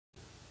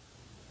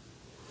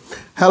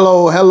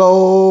Hello,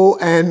 hello,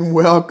 and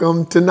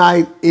welcome.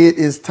 Tonight it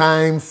is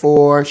time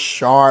for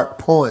Sharp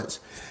Points,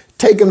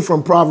 taken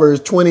from Proverbs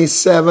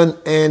 27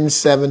 and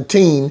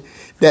 17,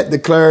 that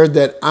declares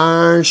that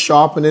iron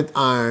sharpeneth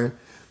iron,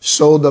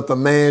 so doth a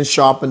man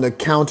sharpen the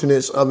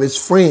countenance of his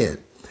friend.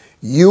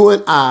 You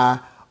and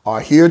I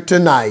are here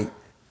tonight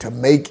to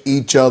make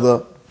each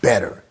other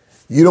better.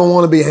 You don't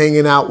want to be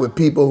hanging out with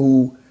people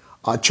who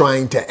are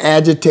trying to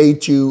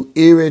agitate you,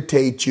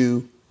 irritate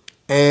you,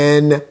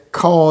 and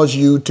cause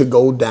you to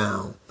go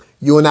down.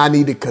 You and I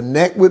need to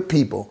connect with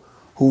people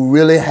who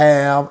really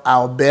have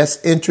our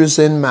best interests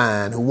in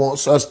mind, who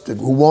want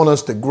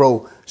us to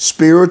grow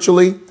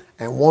spiritually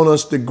and want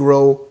us to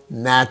grow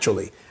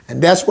naturally.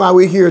 And that's why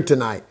we're here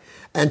tonight.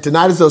 And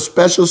tonight is a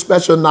special,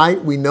 special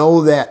night. We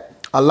know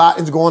that a lot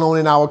is going on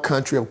in our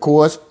country, of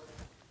course.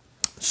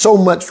 So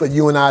much for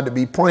you and I to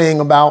be praying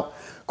about.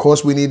 Of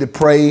course, we need to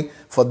pray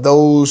for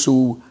those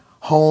whose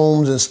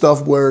homes and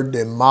stuff were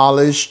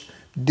demolished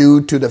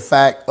due to the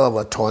fact of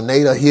a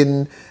tornado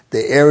hitting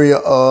the area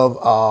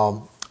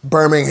of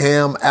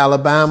Birmingham,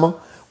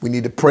 Alabama. We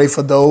need to pray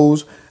for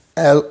those.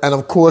 And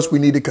of course, we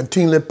need to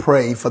continually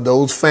pray for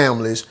those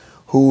families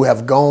who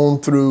have gone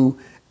through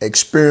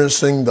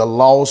experiencing the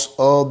loss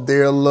of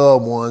their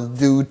loved ones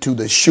due to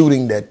the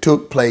shooting that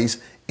took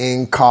place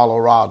in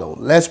Colorado.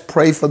 Let's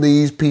pray for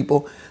these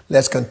people.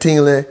 Let's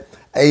continually,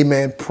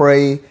 amen,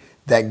 pray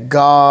that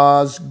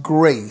God's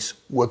grace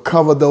will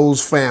cover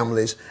those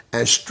families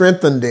and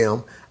strengthen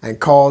them and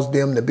cause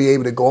them to be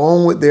able to go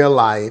on with their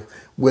life,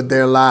 with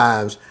their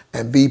lives,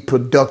 and be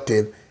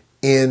productive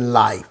in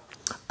life.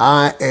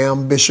 I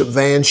am Bishop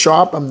Van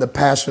Sharpe. I'm the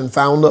pastor and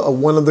founder of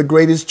one of the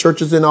greatest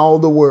churches in all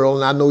the world,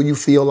 and I know you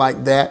feel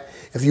like that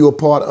if you're a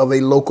part of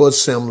a local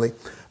assembly.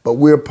 But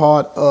we're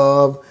part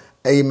of,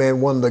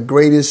 amen, one of the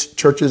greatest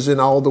churches in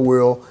all the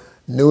world,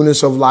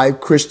 Newness of Life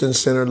Christian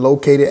Center,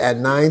 located at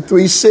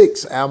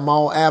 936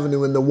 Albemarle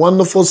Avenue in the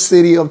wonderful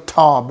city of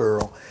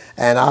Tarboro.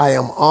 And I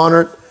am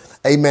honored,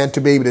 amen, to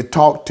be able to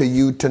talk to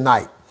you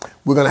tonight.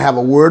 We're going to have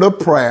a word of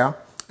prayer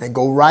and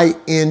go right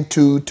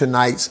into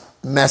tonight's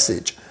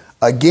message.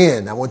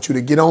 Again, I want you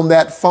to get on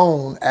that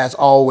phone, as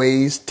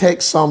always,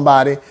 text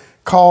somebody,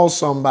 call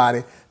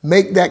somebody,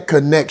 make that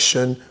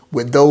connection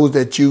with those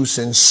that you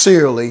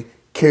sincerely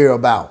care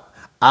about.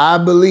 I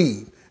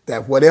believe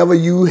that whatever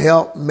you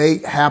help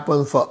make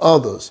happen for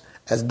others,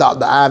 as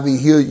Dr. Ivy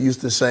Hill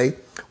used to say,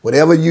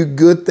 whatever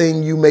good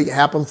thing you make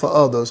happen for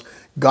others,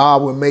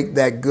 God will make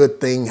that good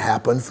thing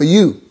happen for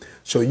you.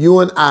 So you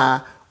and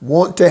I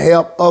want to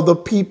help other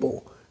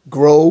people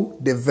grow,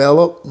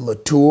 develop,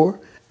 mature,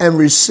 and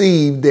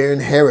receive their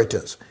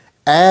inheritance.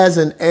 As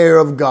an heir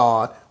of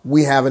God,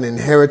 we have an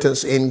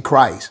inheritance in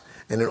Christ.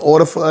 And in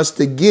order for us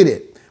to get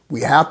it,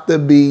 we have to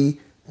be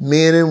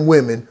men and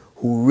women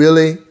who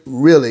really,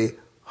 really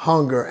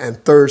hunger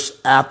and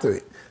thirst after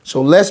it.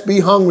 So let's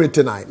be hungry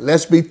tonight.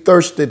 Let's be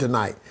thirsty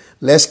tonight.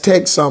 Let's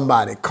text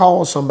somebody,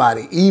 call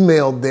somebody,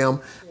 email them,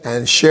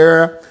 and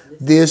share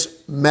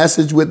this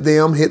message with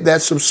them. Hit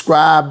that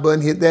subscribe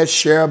button, hit that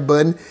share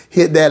button,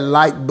 hit that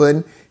like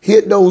button,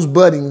 hit those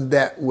buttons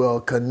that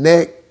will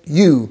connect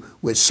you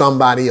with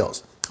somebody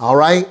else. All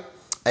right?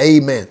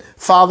 Amen.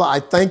 Father,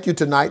 I thank you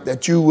tonight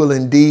that you will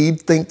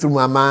indeed think through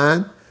my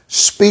mind,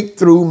 speak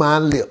through my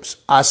lips.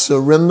 I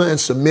surrender and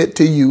submit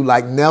to you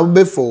like never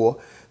before,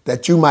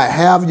 that you might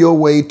have your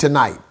way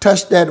tonight.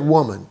 Touch that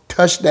woman,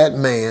 touch that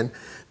man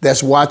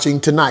that's watching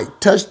tonight.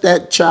 Touch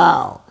that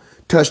child,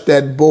 touch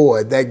that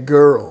boy, that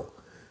girl,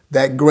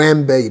 that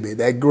grandbaby,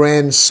 that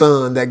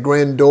grandson, that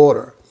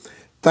granddaughter.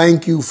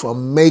 Thank you for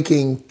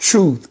making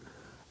truth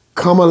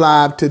come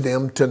alive to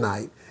them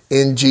tonight.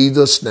 In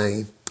Jesus'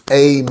 name,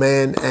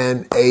 amen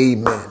and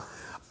amen.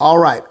 All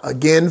right.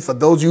 Again, for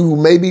those of you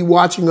who may be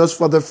watching us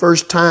for the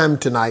first time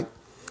tonight,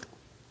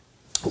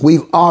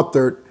 we've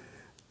authored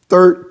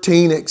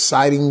 13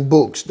 exciting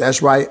books.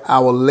 That's right.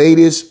 Our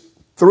latest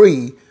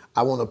 3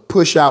 I want to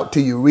push out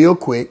to you real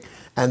quick.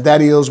 And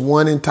that is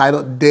one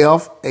entitled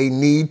Death, A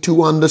Need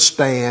to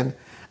Understand.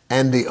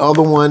 And the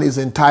other one is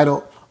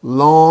entitled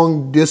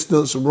Long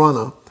Distance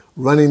Runner,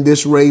 Running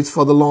This Race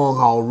for the Long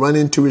Haul,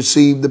 Running to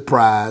Receive the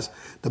Prize.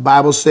 The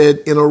Bible said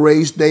in a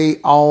race they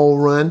all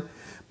run,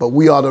 but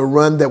we are to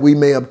run that we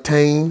may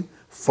obtain,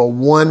 for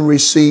one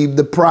receive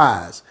the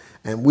prize.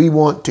 And we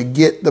want to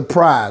get the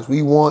prize.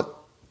 We want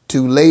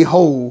to lay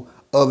hold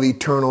of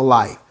eternal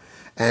life.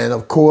 And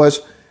of course,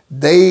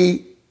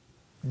 they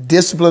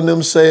discipline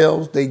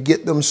themselves. They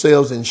get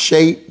themselves in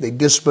shape. They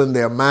discipline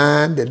their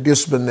mind. They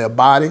discipline their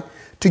body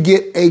to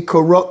get a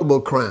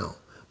corruptible crown.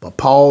 But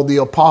Paul the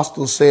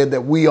apostle said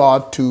that we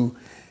are to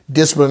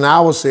discipline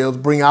ourselves,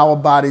 bring our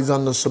bodies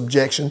under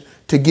subjection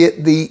to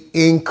get the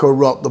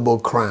incorruptible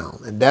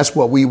crown. And that's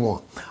what we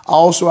want.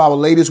 Also, our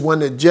latest one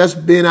that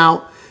just been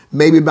out,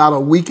 maybe about a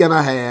week and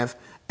a half,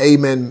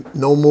 amen,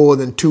 no more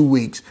than 2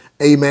 weeks,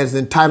 amen, is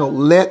entitled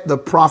Let the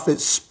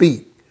Prophet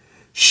Speak,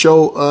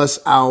 Show Us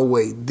Our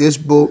Way. This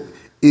book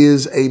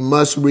is a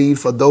must read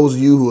for those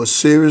of you who are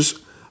serious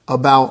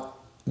about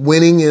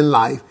winning in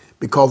life,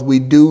 because we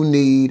do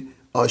need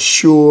a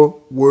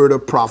sure word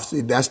of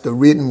prophecy. That's the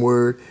written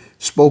word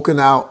spoken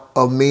out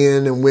of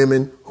men and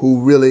women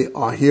who really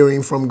are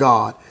hearing from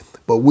God.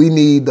 But we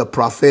need the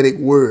prophetic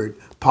word.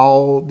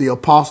 Paul, the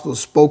apostle,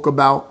 spoke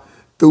about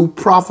through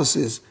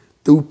prophecies.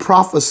 Through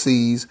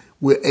prophecies,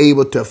 we're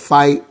able to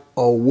fight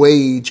or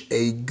wage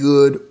a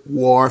good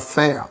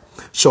warfare.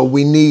 So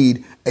we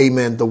need,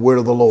 amen, the word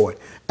of the Lord.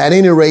 At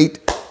any rate,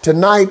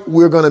 tonight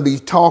we're going to be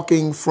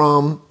talking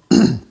from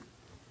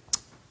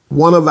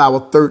one of our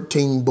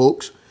 13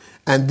 books.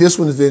 And this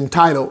one is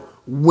entitled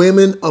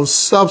Women of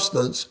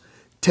Substance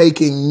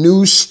Taking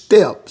New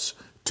Steps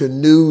to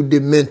New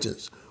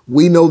Dimensions.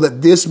 We know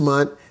that this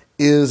month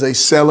is a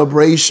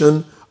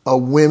celebration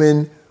of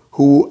women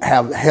who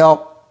have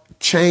helped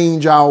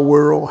change our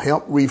world,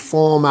 help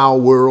reform our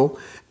world.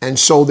 And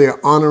so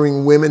they're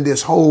honoring women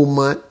this whole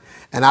month.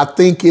 And I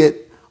think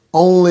it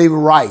only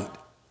right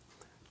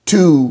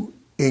to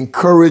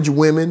encourage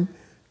women,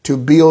 to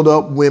build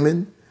up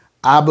women.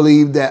 I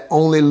believe that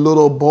only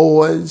little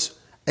boys,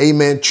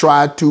 amen,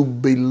 try to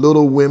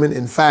belittle women.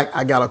 In fact,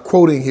 I got a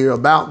quoting here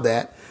about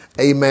that.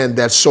 Amen.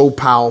 That's so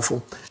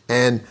powerful.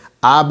 And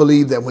I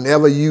believe that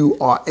whenever you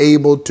are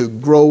able to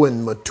grow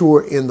and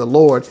mature in the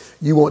Lord,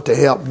 you want to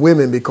help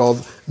women,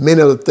 because many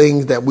of the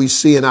things that we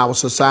see in our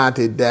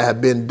society that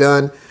have been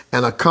done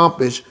and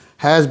accomplished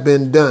has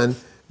been done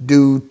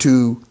due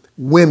to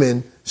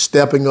women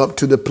stepping up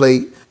to the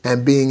plate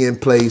and being in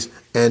place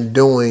and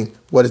doing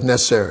what is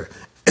necessary.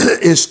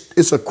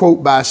 It's a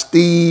quote by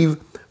Steve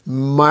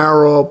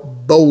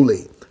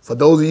Maraboli. For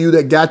those of you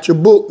that got your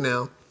book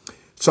now,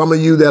 some of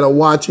you that are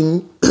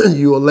watching,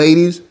 you are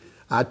ladies,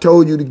 I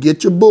told you to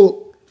get your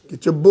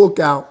book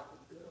out.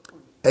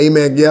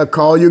 Amen. Yeah,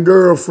 call your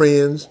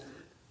girlfriends.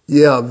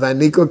 Yeah,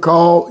 Vanika,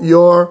 call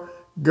your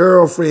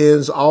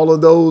girlfriends, all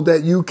of those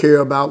that you care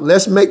about.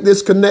 Let's make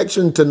this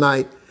connection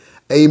tonight.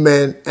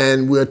 Amen.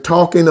 And we're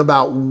talking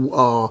about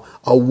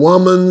a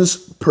woman's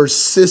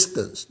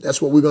persistence.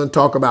 That's what we're going to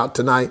talk about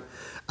tonight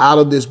out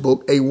of this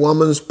book, A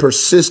Woman's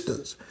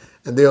Persistence.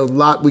 And there's a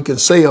lot we can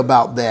say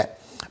about that.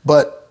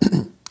 But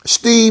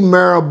Steve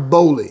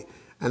Maraboli,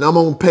 and I'm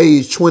on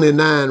page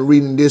 29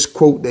 reading this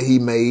quote that he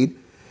made.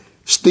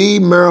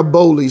 Steve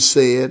Maraboli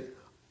said,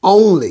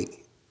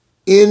 "Only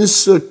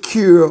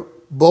insecure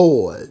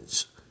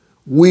boys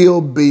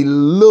will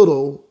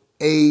belittle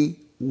a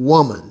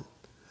woman.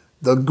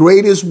 The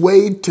greatest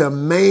way to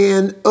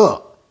man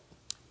up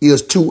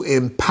is to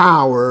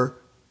empower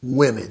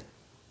women."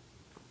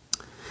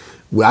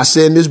 Well, I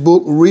said in this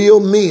book, real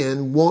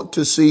men want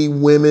to see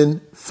women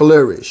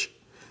flourish.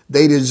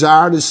 They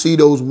desire to see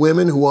those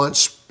women who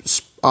aren't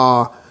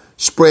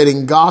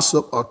spreading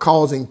gossip or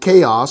causing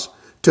chaos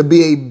to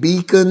be a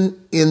beacon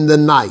in the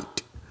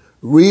night.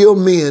 Real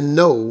men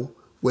know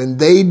when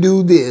they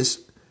do this,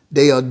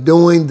 they are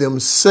doing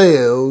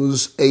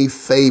themselves a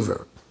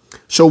favor.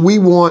 So we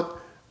want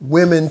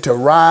women to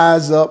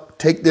rise up,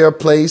 take their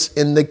place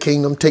in the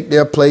kingdom, take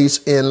their place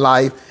in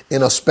life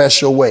in a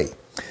special way.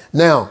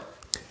 Now,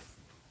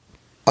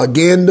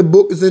 again, the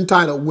book is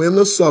entitled Women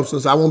of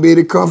Substance. I won't be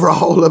able to cover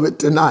all of it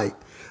tonight.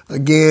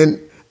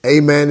 Again,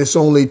 amen, it's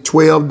only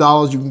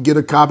 $12. You can get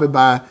a copy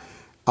by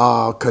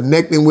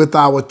connecting with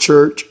our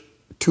church,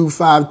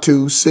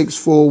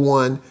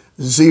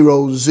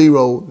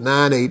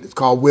 252-641-0098. It's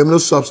called Women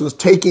of Substance,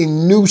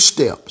 Taking New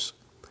Steps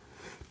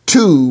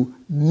to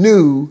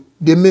New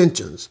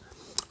Dimensions.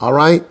 All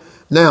right.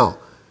 Now,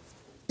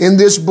 in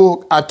this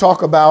book, I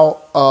talk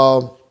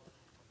about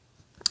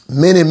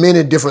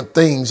many different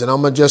things, and I'm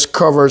going to just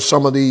cover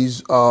some of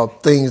these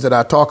things that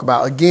I talk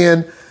about.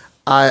 Again,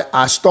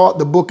 I start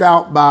the book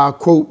out by a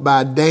quote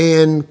by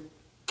Dan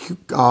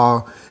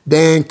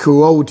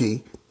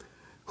Quixote,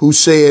 who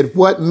said,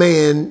 "What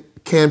man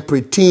can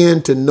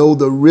pretend to know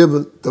the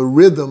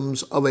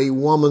rhythms of a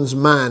woman's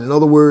mind?" In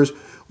other words,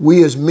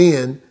 we as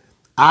men,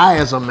 I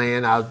as a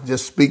man, I'll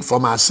just speak for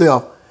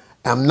myself,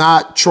 am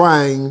not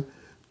trying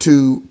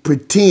to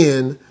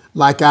pretend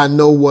like I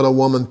know what a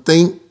woman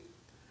thinks,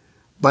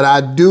 but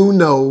I do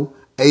know,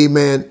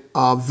 amen,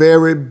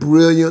 very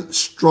brilliant,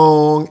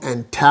 strong,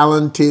 and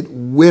talented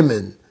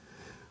women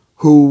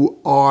who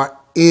are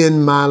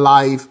in my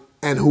life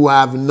and who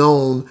I've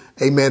known,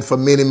 amen, for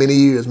many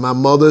years. My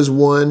mother is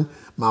one,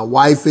 my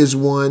wife is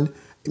one,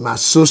 my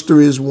sister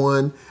is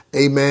one,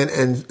 amen,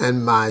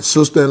 and my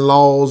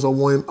sister-in-laws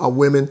are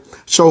women.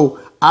 So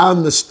I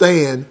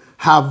understand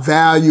how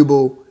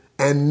valuable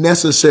and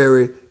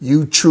necessary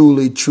you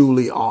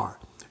truly are.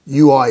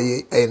 You are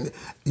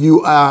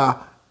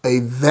a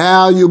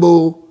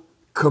valuable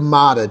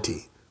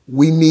commodity.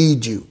 We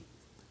need you.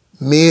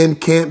 Men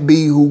can't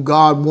be who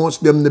God wants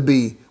them to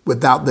be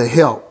without the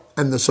help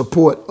and the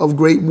support of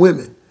great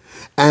women.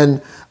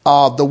 And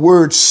the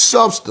word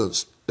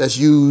substance that's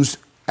used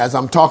as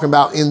I'm talking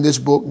about in this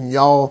book, and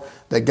y'all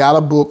that got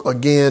a book,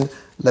 again,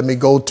 let me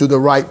go to the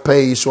right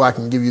page so I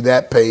can give you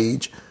that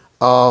page,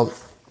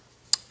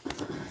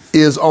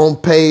 is on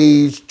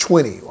page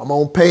 20. I'm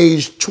on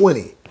page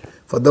 20.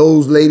 For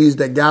those ladies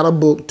that got a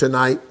book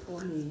tonight,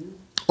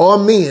 or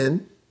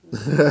men,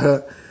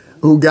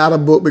 who got a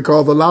book,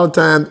 because a lot of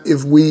times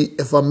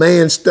if a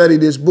man study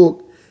this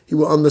book, he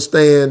will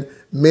understand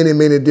many,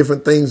 many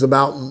different things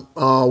about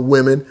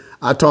women.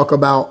 I talk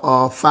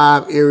about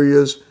 5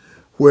 areas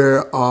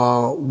where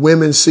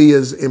women see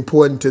as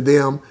important to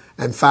them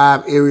and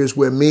 5 areas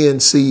where men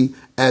see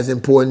as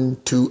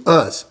important to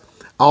us.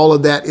 All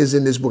of that is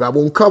in this book. I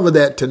won't cover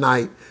that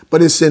tonight,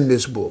 but it's in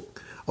this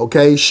book.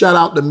 Okay, shout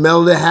out to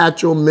Melody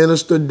Hatchell,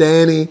 Minister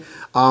Danny,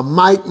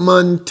 Mike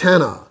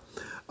Montana,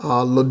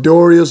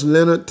 Ladorius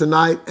Leonard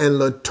tonight, and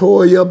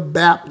Latoya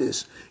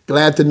Baptist.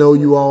 Glad to know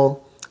you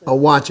all are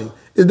watching.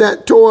 Is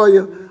that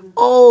Toya?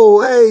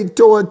 Oh, hey,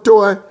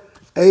 Toya.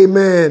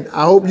 Amen.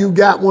 I hope you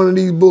got one of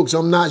these books.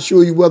 I'm not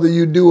sure whether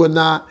you do or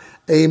not.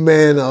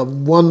 Amen. A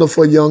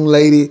wonderful young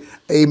lady.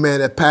 Amen.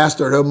 That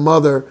pastored her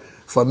mother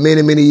for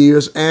many, many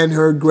years, and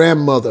her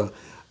grandmother,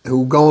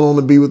 who gone on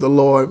to be with the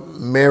Lord,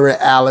 Mary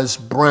Alice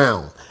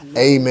Brown.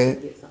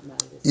 Amen.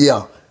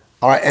 Yeah.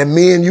 All right. And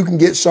men, you can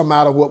get some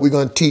out of what we're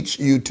going to teach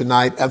you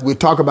tonight as we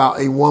talk about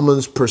a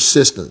woman's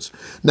persistence.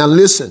 Now,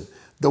 listen,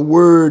 the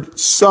word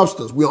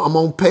substance. I'm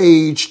on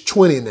page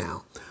 20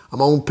 now.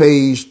 I'm on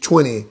page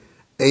 20.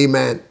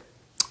 Amen.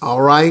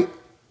 All right.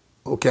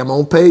 Okay. I'm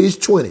on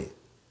page 20.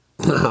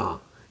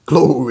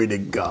 Glory to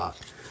God.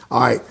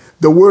 All right.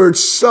 The word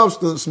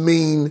substance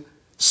means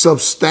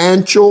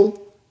substantial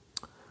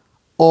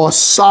or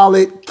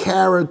solid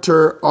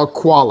character or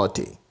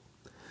quality.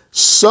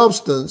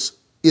 Substance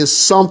is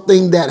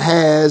something that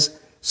has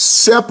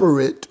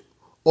separate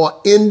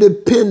or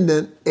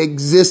independent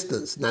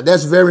existence. Now,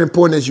 that's very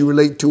important as you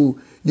relate to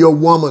your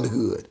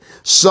womanhood.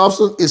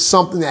 Substance is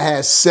something that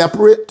has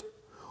separate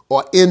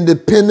or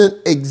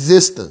independent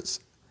existence.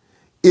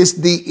 It's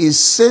the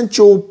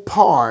essential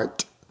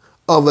part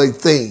of a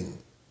thing.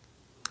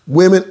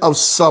 Women of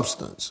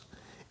substance.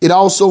 It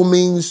also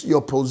means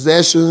your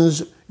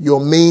possessions,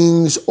 your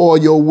means, or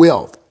your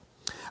wealth.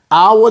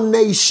 Our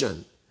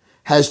nation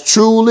has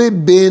truly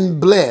been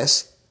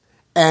blessed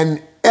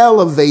and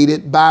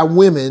elevated by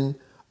women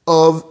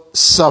of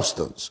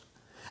substance.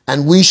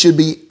 And we should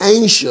be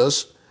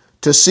anxious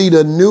to see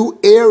the new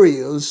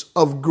areas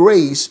of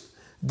grace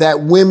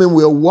that women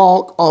will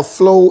walk or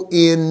flow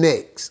in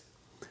next.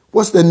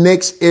 What's the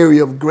next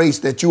area of grace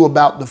that you're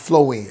about to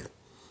flow in?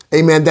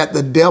 Amen. That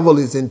the devil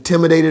is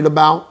intimidated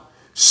about,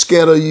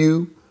 scared of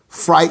you,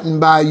 frightened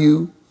by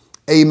you.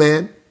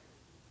 Amen.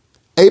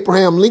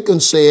 Abraham Lincoln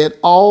said,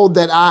 all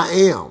that I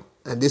am,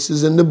 and this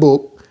is in the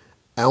book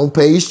on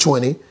page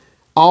 20,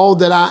 all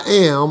that I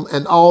am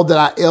and all that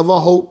I ever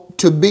hope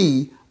to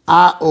be,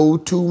 I owe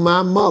to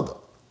my mother.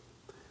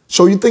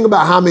 So you think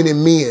about how many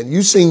men,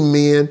 you've seen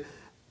men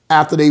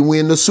after they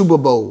win the Super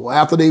Bowl,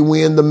 after they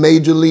win the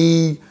Major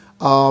League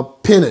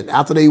pennant,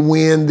 after they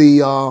win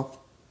the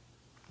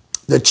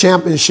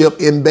championship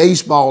in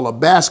baseball or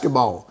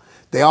basketball,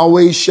 they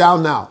always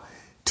shout out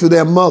to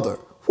their mother.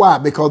 Why?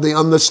 Because they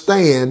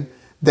understand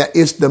that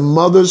it's the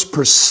mother's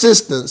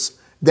persistence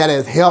that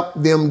has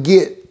helped them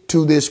get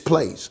to this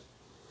place.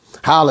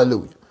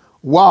 Hallelujah.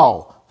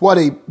 Wow.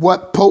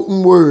 What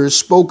potent words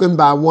spoken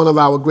by one of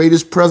our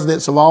greatest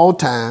presidents of all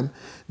time.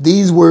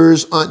 These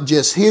words aren't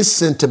just his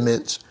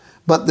sentiments,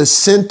 but the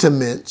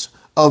sentiments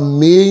of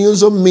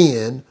millions of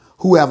men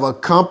who have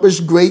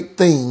accomplished great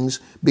things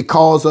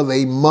because of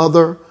a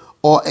mother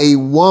or a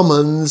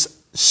woman's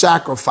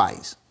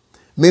sacrifice.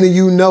 Many of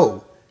you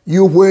know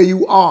you're where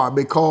you are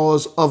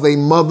because of a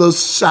mother's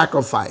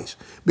sacrifice,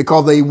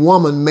 because a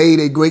woman made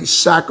a great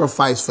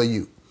sacrifice for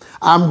you.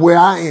 I'm where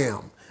I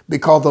am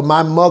because of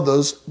my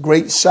mother's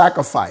great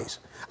sacrifice.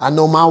 I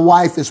know my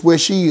wife is where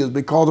she is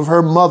because of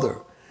her mother,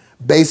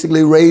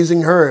 basically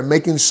raising her and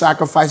making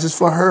sacrifices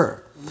for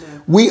her.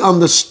 Amen. We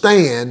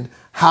understand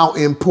how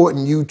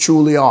important you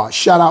truly are.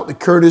 Shout out to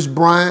Curtis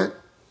Bryant,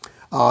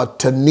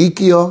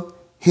 Tanikia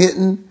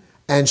Hinton,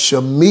 and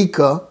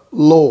Shamika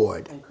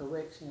Lord. And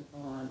correction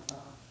on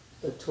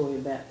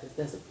Latoya Baptist.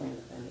 That's a friend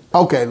of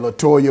Vanika. Okay,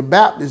 Latoya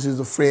Baptist is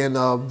a friend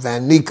of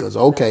Vanika's.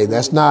 Okay,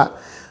 that's not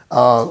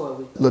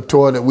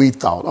Latoya that we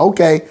thought.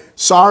 Okay,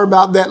 sorry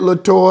about that,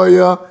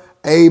 Latoya.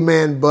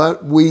 Amen.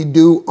 But we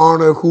do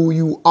honor who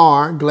you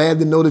are. Glad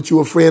to know that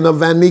you're a friend of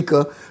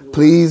Vanika.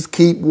 Please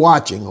keep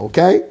watching,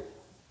 okay?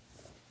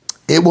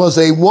 It was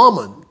a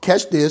woman,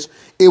 catch this,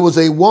 it was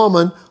a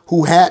woman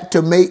who had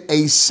to make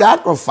a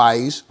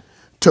sacrifice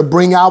to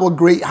bring our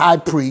great high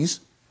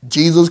priest,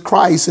 Jesus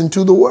Christ,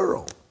 into the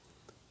world.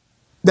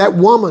 That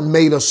woman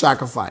made a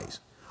sacrifice,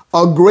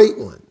 a great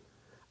one.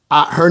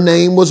 Her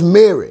name was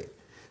Mary.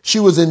 She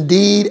was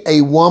indeed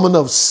a woman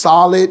of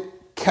solid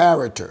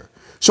character.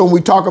 So when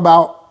we talk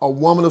about a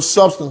woman of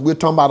substance, we're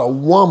talking about a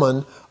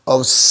woman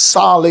of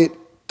solid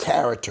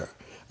character.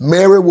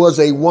 Mary was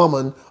a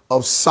woman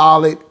of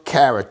solid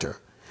character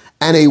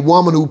and a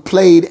woman who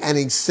played an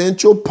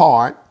essential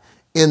part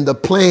in the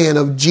plan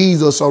of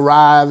Jesus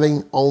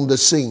arriving on the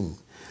scene.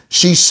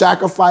 She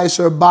sacrificed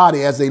her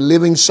body as a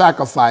living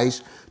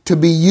sacrifice to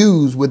be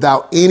used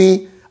without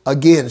any,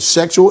 again,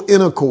 sexual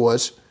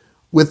intercourse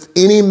with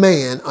any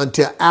man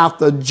until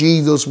after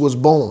Jesus was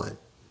born.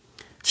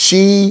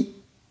 She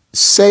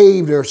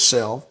saved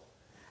herself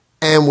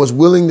and was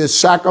willing to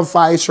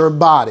sacrifice her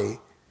body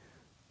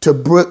to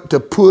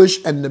push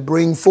and to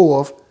bring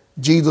forth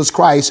Jesus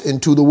Christ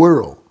into the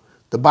world.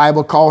 The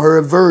Bible called her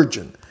a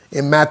virgin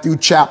in Matthew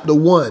chapter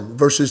 1,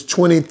 verses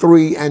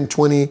 23 and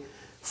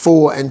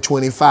 24 and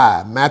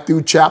 25.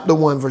 Matthew chapter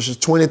 1, verses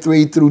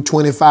 23 through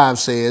 25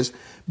 says,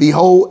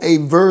 "Behold, a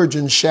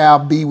virgin shall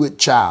be with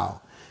child,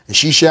 and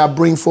she shall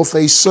bring forth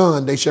a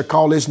son. They shall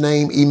call his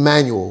name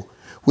Emmanuel,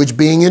 which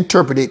being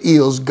interpreted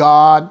is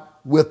God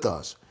with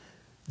us.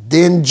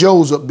 Then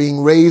Joseph,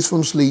 being raised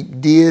from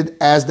sleep, did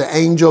as the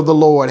angel of the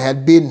Lord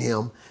had bidden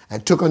him,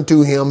 and took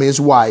unto him his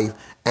wife,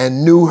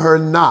 and knew her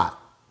not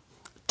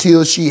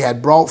till she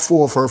had brought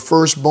forth her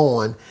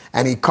firstborn,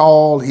 and he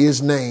called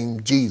his name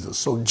Jesus."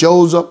 So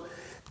Joseph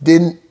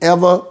didn't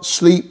ever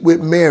sleep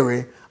with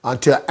Mary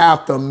until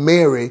after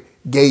Mary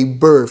gave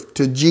birth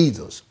to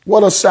Jesus.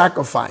 What a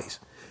sacrifice.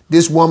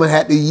 This woman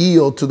had to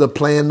yield to the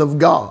plan of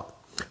God.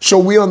 So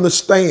we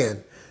understand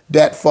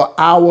that for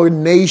our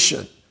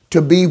nation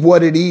to be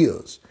what it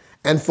is,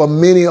 and for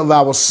many of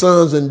our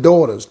sons and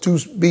daughters to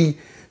be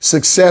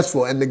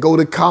successful and to go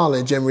to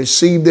college and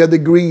receive their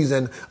degrees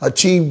and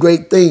achieve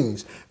great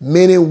things,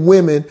 many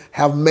women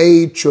have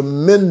made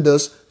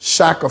tremendous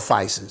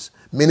sacrifices.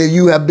 Many of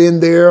you have been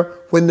there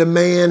when the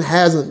man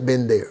hasn't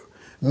been there.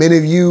 Many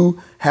of you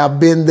have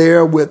been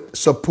there with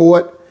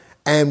support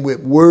and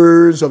with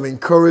words of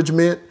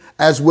encouragement,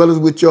 as well as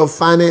with your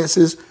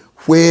finances,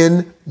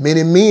 when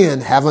many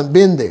men haven't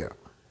been there.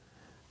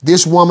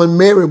 This woman,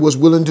 Mary, was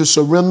willing to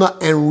surrender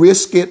and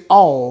risk it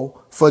all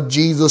for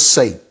Jesus'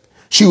 sake.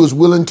 She was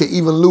willing to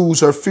even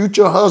lose her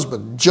future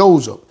husband,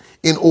 Joseph,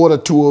 in order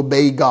to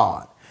obey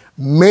God.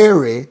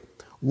 Mary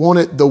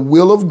wanted the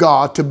will of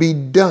God to be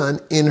done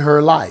in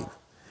her life.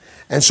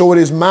 And so it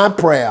is my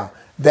prayer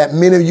that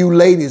many of you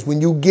ladies,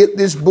 when you get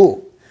this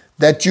book,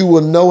 that you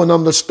will know and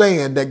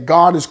understand that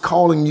God is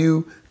calling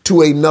you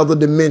to another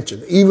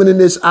dimension. Even in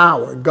this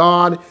hour,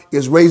 God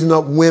is raising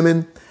up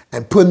women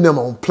and putting them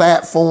on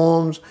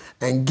platforms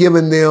and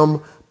giving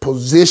them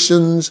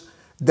positions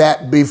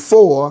that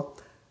before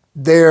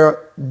their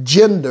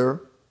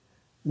gender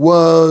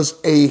was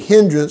a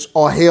hindrance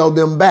or held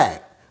them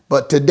back.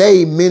 But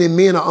today, many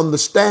men are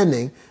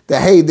understanding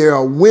that, hey, there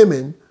are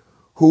women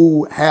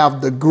who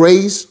have the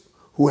grace,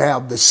 who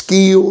have the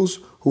skills,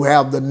 who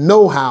have the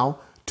know-how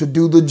to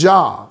do the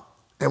job.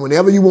 And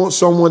whenever you want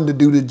someone to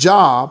do the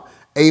job,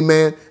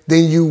 amen,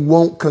 then you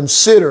won't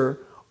consider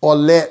or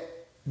let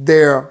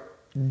their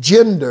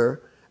gender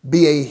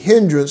be a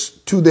hindrance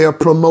to their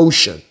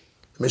promotion.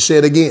 Let me say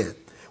it again.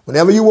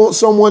 Whenever you want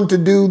someone to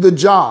do the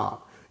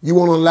job, you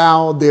won't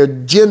allow their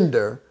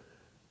gender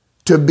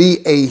to be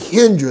a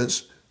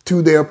hindrance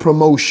to their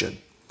promotion.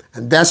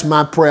 And that's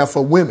my prayer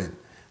for women,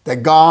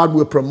 that God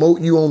will promote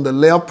you on the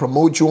left,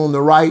 promote you on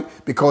the right,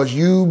 because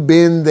you've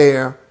been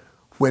there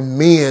when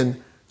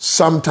men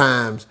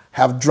sometimes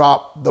have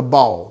dropped the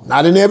ball.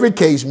 Not in every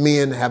case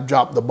men have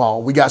dropped the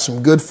ball. We got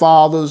some good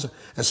fathers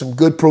and some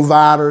good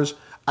providers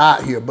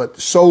out here, but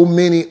so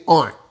many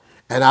aren't.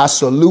 And I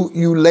salute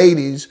you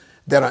ladies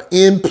that are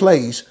in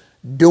place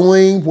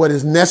doing what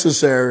is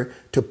necessary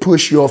to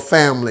push your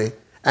family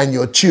and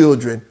your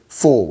children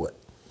forward.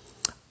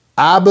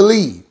 I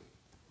believe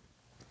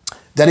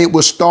that it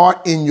will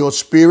start in your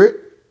spirit,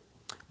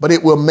 but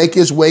it will make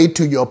its way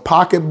to your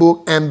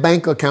pocketbook and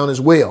bank account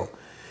as well.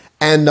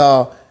 And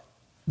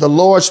the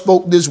Lord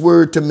spoke this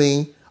word to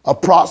me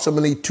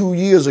approximately 2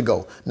 years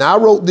ago. Now, I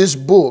wrote this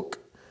book.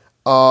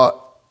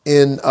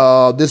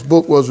 This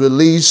book was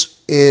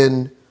released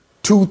in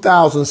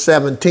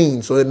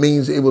 2017, so it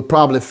means it would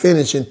probably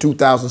finish in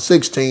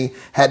 2016.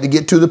 Had to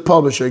get to the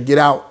publisher, get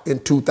out in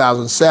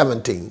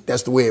 2017.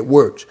 That's the way it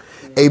works.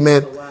 Yeah,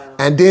 amen.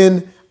 And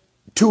then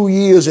 2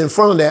 years in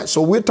front of that,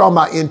 so we're talking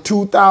about in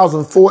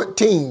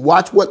 2014.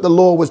 Watch what the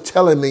Lord was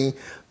telling me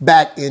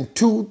back in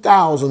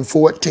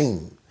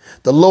 2014.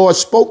 The Lord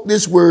spoke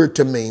this word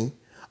to me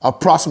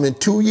approximately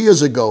 2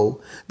 years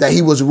ago, that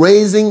he was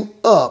raising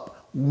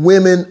up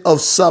women of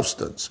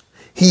substance.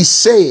 He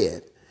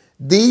said,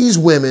 these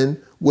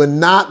women will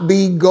not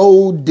be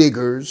gold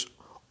diggers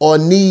or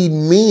need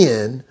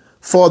men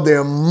for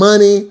their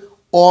money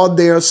or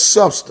their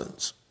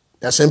substance.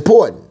 That's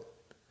important.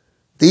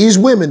 These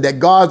women that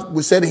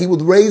God said he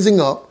was raising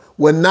up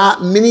would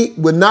not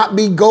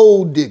be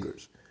gold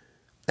diggers.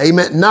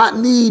 Amen. Not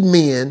need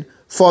men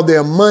for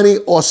their money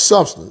or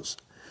substance.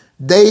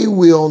 They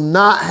will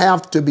not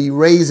have to be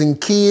raising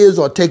kids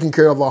or taking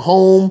care of a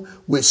home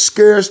with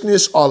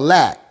scarceness or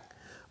lack.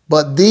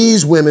 But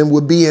these women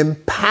will be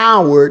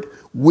empowered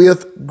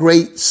with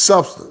great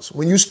substance.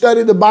 When you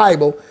study the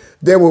Bible,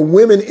 there were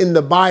women in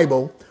the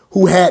Bible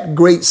who had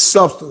great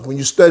substance. When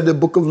you study the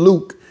book of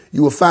Luke,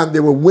 you will find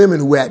there were women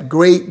who had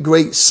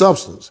great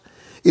substance.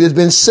 It has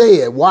been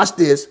said, watch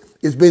this,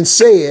 it's been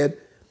said,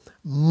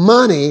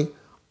 money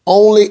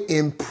only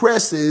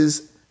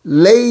impresses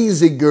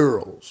lazy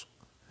girls.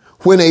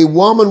 When a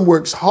woman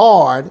works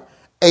hard,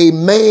 a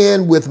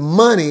man with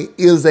money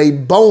is a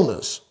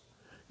bonus,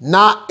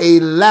 not a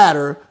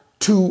ladder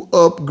to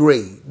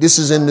upgrade. This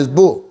is in this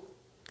book.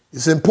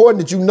 It's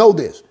important that you know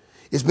this.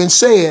 It's been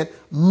said,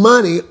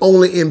 money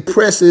only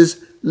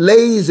impresses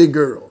lazy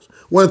girls.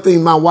 One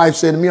thing my wife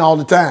said to me all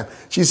the time,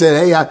 she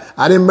said, hey,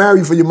 I didn't marry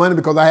you for your money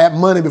because I had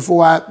money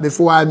before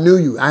I knew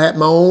you. I had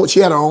my own, she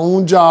had her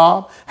own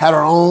job, had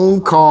her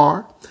own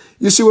car.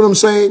 You see what I'm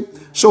saying?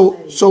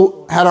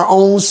 So had her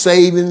own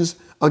savings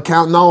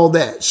account and all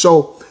that.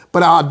 So,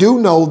 but I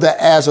do know that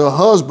as a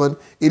husband,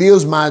 it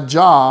is my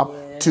job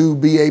to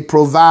be a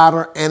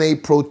provider and a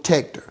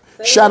protector.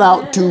 Shout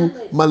out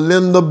to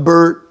Melinda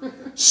Burt,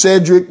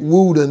 Cedric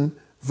Wooden,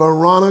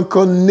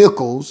 Veronica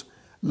Nichols,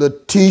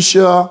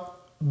 Letitia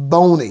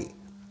Boney.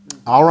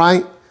 All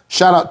right.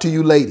 Shout out to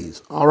you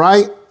ladies. All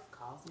right.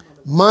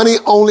 Money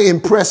only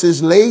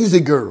impresses lazy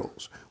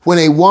girls. When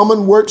a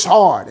woman works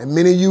hard, and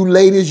many of you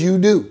ladies, you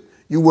do,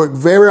 you work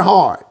very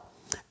hard.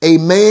 A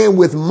man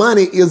with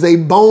money is a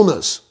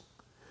bonus,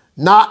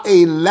 not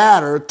a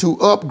ladder to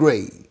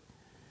upgrade.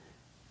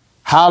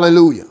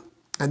 Hallelujah.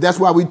 And that's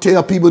why we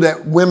tell people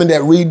that women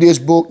that read this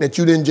book, that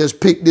you didn't just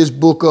pick this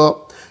book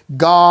up.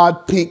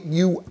 God picked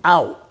you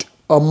out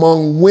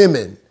among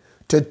women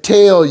to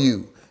tell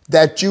you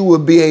that you will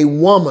be a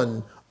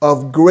woman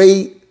of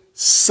great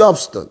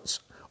substance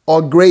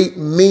or great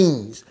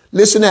means.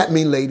 Listen at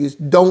me, ladies.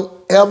 Don't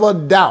ever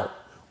doubt,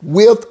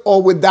 with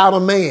or without a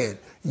man,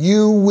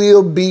 you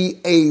will be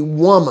a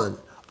woman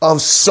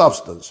of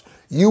substance.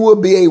 You will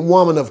be a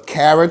woman of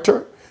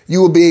character.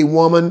 You will be a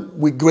woman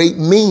with great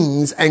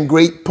means and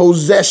great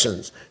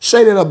possessions.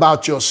 Say that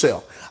about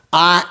yourself.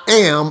 I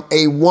am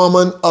a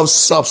woman of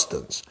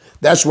substance.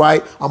 That's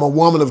right. I'm a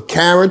woman of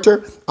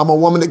character. I'm a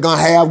woman that's going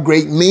to have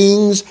great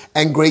means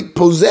and great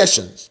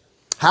possessions.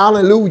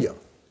 Hallelujah.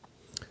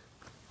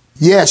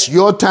 Yes,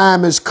 your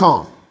time has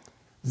come.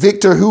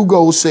 Victor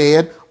Hugo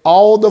said,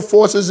 all the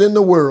forces in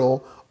the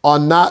world are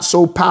not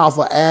so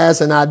powerful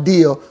as an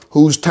ideal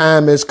whose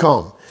time has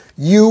come.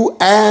 You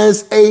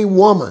as a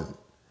woman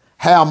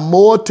have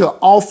more to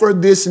offer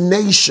this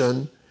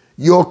nation,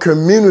 your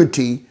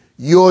community,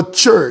 your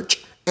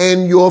church,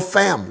 and your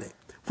family.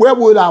 Where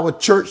would our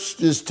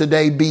churches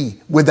today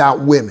be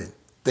without women?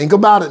 Think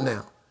about it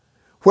now.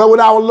 Where would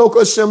our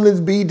local assemblies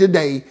be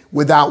today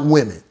without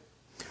women?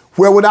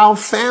 Where would our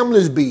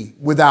families be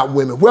without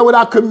women? Where would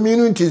our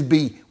communities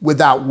be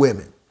without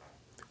women?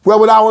 Where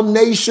would our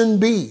nation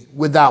be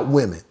without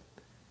women?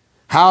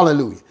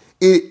 Hallelujah.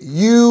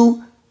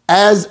 You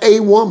as a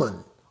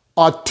woman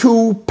are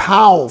too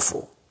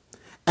powerful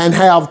and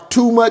have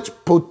too much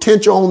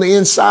potential on the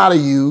inside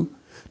of you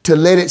to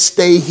let it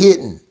stay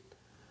hidden.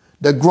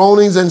 The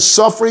groanings and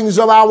sufferings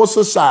of our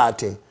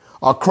society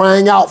are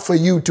crying out for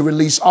you to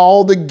release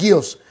all the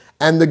gifts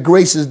and the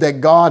graces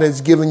that God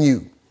has given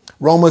you.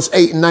 Romans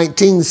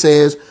 8:19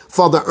 says,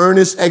 for the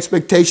earnest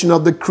expectation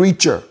of the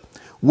creature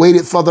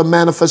waited for the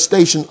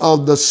manifestation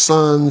of the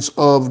sons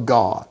of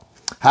God.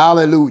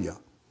 Hallelujah.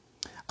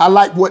 I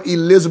like what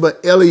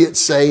Elizabeth Elliot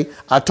say.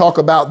 I talk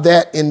about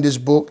that in this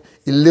book.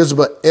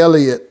 Elizabeth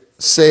Elliot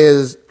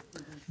says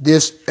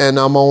this, and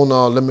I'm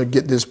on, let me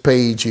get this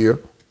page here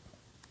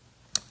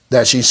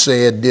that she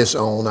said this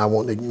on. I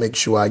want to make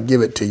sure I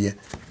give it to you.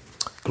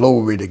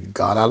 Glory to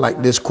God. I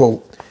like this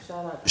quote.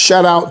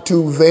 Shout out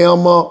to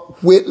Velma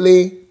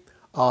Whitley,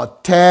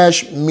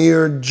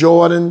 Tashmere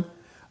Jordan,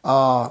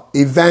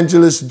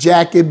 Evangelist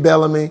Jackie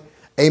Bellamy.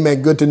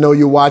 Amen. Good to know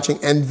you're watching.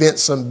 And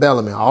Vincent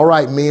Bellamy. All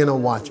right, men are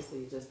watching.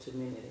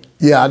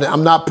 Yeah,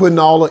 I'm not putting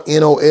all the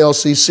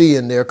NOLCC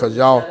in there because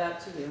y'all,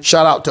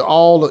 shout out to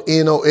all the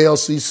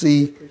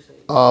NOLCC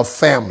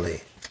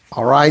family.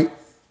 All right.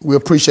 We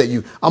appreciate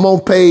you. I'm on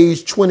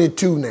page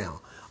 22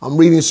 now. I'm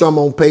reading some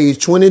on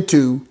page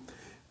 22,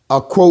 a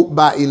quote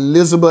by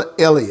Elizabeth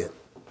Elliot.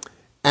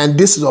 And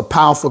this is a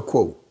powerful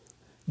quote.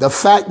 The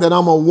fact that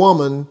I'm a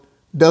woman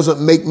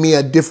doesn't make me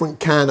a different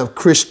kind of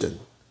Christian,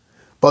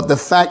 but the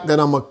fact that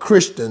I'm a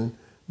Christian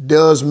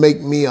does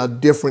make me a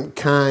different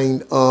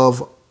kind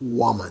of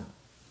woman.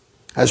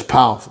 That's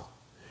powerful.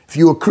 If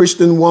you're a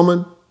Christian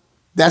woman,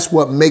 that's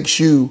what makes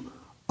you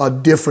a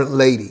different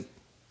lady.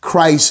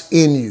 Christ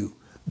in you,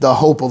 the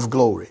hope of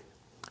glory.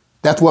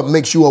 That's what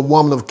makes you a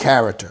woman of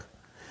character.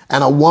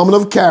 And a woman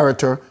of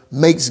character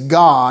makes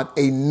God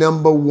a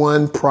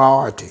 #1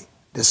 priority.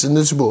 This is in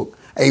this book.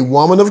 A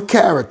woman of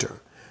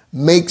character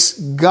makes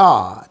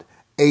God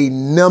a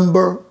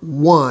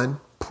 #1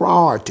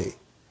 priority.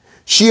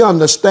 She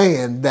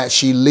understands that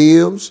she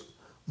lives,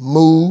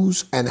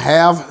 moves, and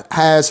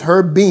has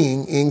her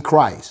being in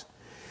Christ.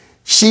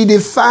 She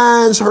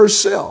defines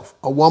herself,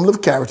 a woman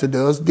of character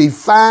does,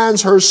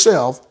 defines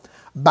herself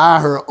by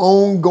her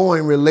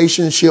ongoing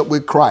relationship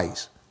with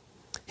Christ.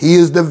 He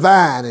is the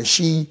vine and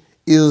she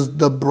is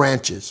the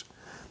branches.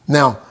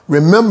 Now,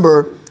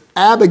 remember,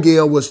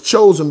 Abigail was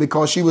chosen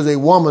because she was a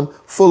woman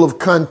full of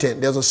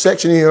content. There's a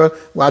section here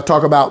where I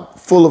talk about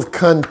full of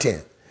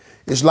content.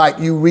 It's like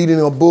you reading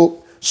a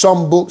book.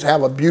 Some books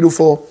have a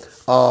beautiful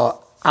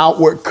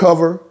outward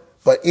cover,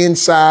 but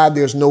inside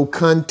there's no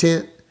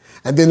content.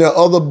 And then there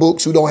are other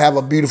books who don't have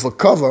a beautiful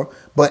cover,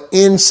 but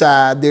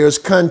inside there's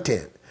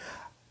content.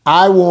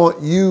 I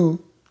want you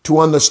to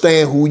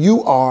understand who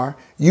you are.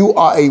 You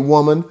are a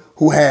woman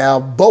who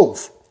have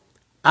both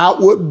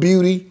outward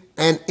beauty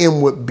and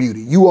inward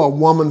beauty. You are a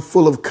woman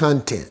full of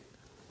content.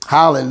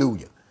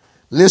 Hallelujah.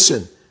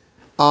 Listen,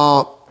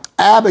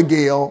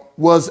 Abigail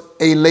was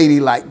a lady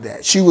like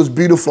that. She was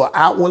beautiful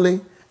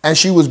outwardly and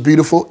she was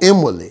beautiful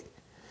inwardly.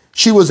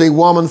 She was a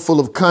woman full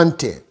of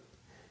content.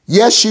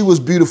 Yes, she was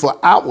beautiful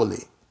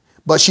outwardly,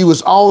 but she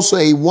was also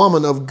a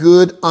woman of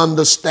good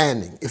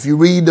understanding. If you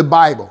read the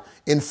Bible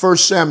in 1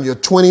 Samuel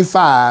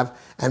 25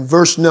 and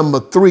verse number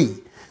 3,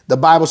 the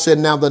Bible said,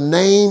 now the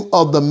name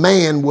of the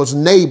man was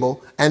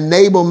Nabal, and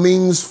Nabal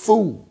means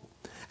fool.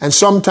 And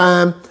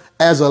sometime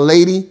as a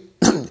lady,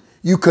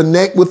 you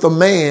connect with a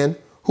man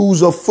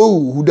who's a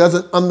fool, who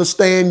doesn't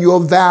understand your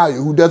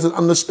value, who doesn't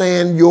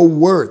understand your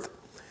worth.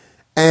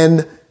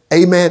 And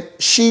amen,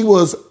 she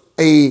was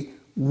a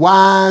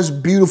wise,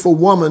 beautiful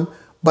woman,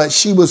 but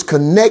she was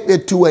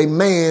connected to a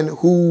man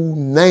whose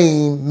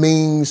name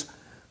means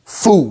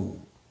fool.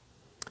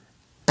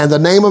 And the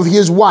name of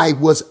his wife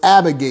was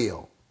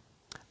Abigail.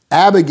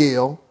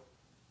 Abigail,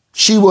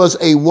 she was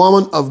a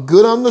woman of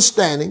good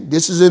understanding.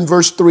 This is in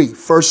verse 3,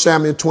 1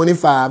 Samuel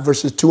 25,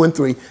 verses 2 and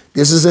 3.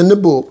 This is in the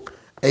book,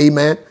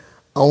 amen,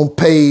 on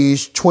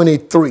page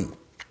 23.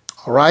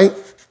 All right.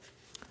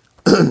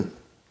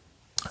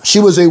 She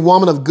was a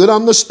woman of good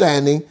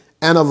understanding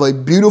and of a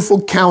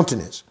beautiful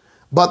countenance.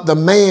 But the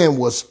man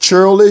was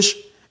churlish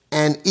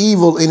and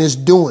evil in his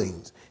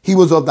doings. He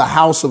was of the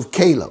house of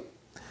Caleb.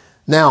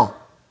 Now,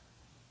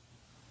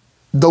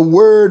 the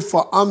word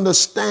for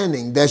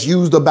understanding that's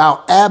used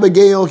about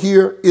Abigail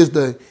here is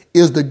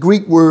the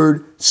Greek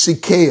word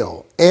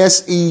sekel,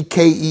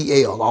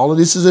 S-E-K-E-L. All of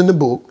this is in the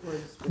book.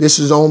 This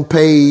is on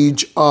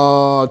page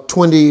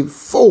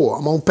 24.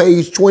 I'm on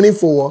page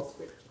 24.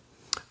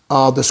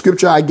 The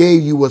scripture I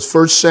gave you was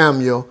 1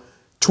 Samuel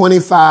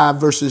 25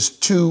 verses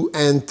 2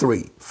 and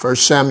 3. 1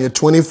 Samuel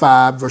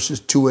 25 verses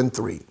 2 and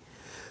 3.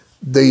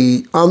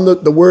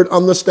 The word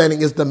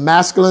understanding is the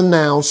masculine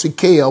noun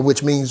sekel,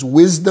 which means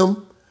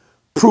wisdom,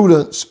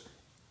 prudence,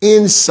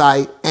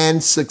 insight,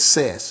 and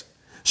success.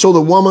 So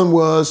the woman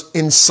was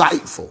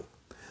insightful.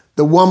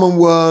 The woman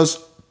was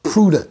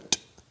prudent.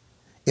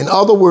 In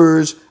other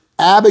words,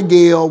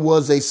 Abigail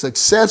was a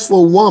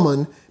successful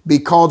woman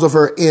because of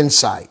her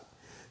insight.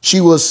 She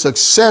was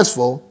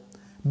successful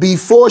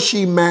before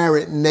she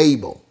married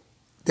Nabal.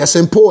 That's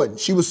important.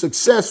 She was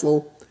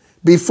successful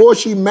before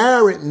she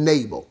married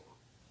Nabal.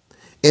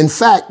 In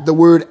fact, the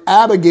word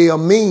Abigail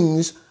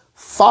means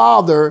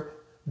father.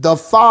 The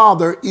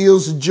father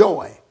is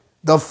joy.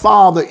 The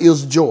father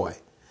is joy.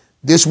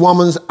 This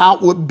woman's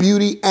outward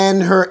beauty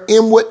and her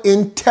inward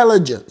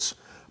intelligence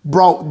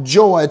brought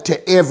joy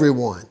to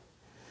everyone.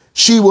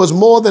 She was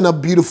more than a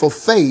beautiful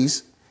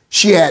face.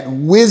 She had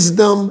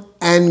wisdom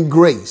and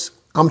grace.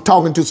 I'm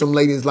talking to some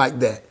ladies like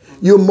that.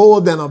 You're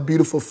more than a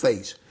beautiful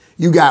face.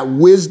 You got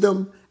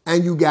wisdom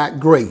and you got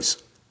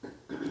grace.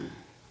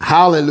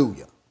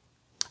 Hallelujah.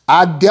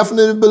 I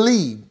definitely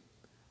believe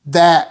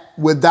that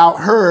without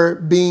her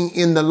being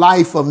in the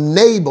life of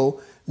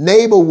Nabal,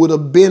 Nabal would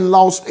have been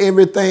lost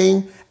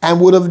everything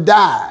and would have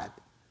died.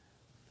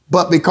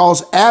 But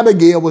because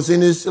Abigail was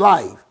in his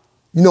life,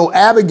 you know,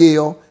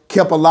 Abigail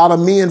kept a lot of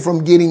men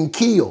from getting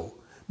killed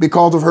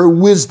because of her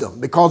wisdom,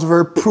 because of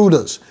her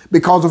prudence,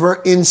 because of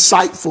her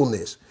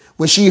insightfulness.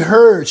 When she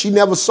heard, she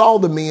never saw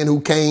the men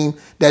who came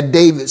that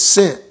David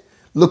sent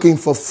looking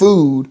for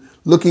food,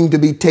 looking to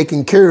be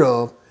taken care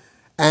of.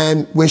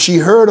 And when she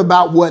heard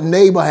about what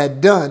Nabal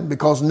had done,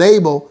 because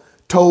Nabal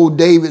told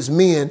David's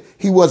men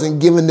he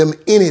wasn't giving them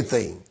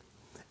anything.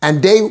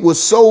 And David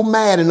was so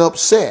mad and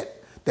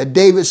upset that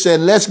David said,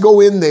 let's go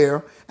in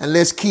there and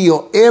let's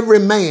kill every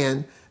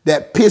man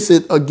that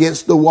pisseth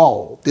against the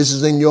wall. This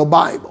is in your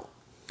Bible.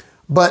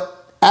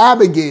 But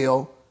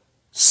Abigail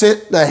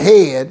sent the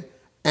head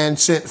and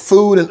sent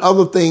food and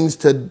other things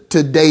to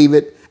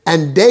David.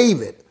 And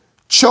David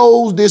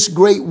chose this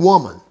great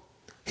woman.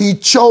 He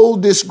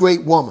chose this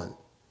great woman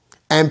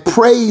and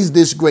praised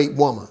this great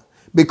woman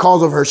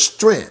because of her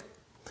strength,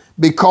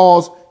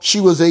 because she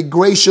was a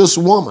gracious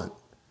woman.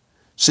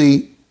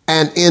 See,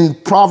 and in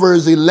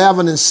Proverbs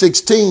 11 and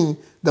 16,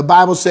 the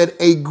Bible said,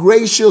 a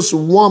gracious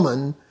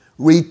woman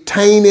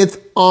retaineth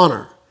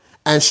honor,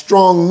 and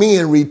strong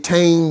men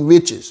retain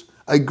riches.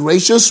 A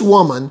gracious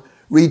woman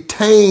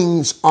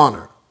retains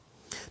honor.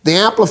 The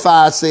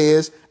Amplified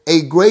says,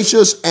 a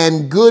gracious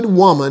and good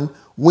woman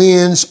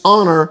wins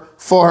honor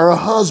for her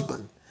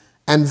husband,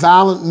 and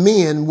violent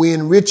men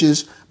win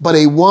riches, but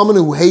a woman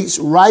who hates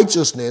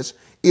righteousness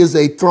is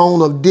a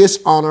throne of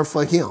dishonor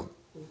for him.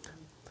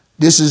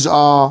 This is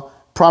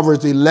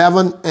Proverbs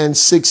 11 and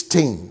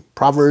 16.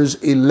 Proverbs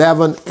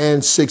 11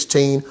 and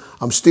 16.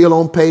 I'm still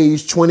on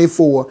page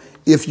 24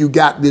 if you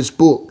got this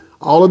book.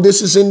 All of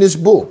this is in this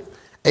book.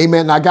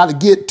 Amen. I got to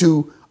get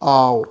to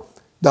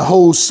the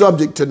whole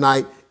subject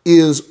tonight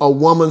is a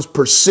woman's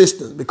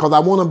persistence, because I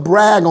want to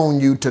brag on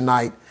you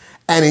tonight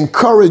and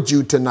encourage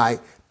you tonight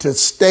to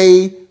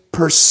stay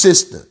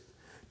persistent,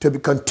 to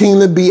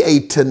continually be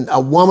a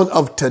woman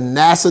of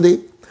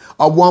tenacity,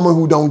 a woman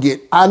who don't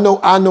get, I know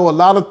a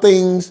lot of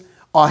things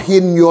are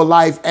hitting your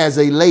life as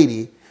a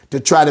lady to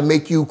try to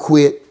make you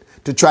quit,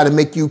 to try to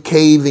make you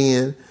cave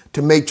in,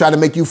 to try to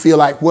make you feel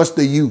like, what's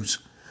the use?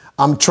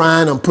 I'm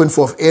putting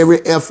forth every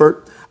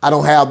effort. I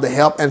don't have the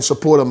help and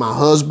support of my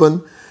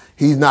husband.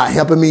 He's not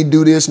helping me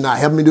do this, not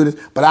helping me do this.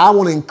 But I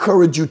want to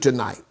encourage you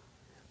tonight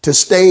to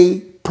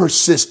stay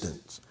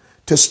persistent,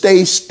 to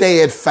stay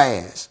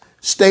steadfast,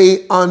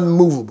 stay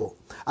unmovable.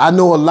 I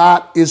know a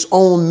lot is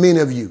on many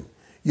of you.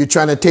 You're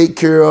trying to take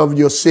care of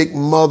your sick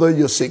mother,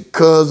 your sick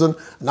cousin,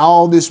 and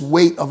all this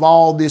weight of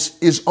all this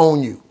is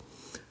on you.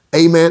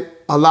 Amen.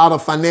 A lot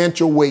of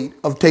financial weight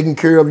of taking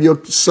care of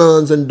your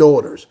sons and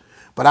daughters.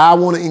 But I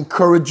want to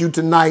encourage you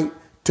tonight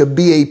to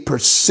be a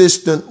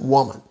persistent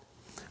woman.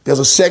 There's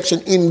a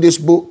section in this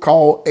book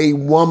called A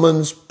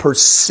Woman's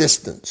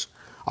Persistence.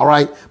 All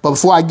right. But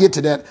before I get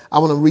to that, I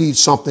want to read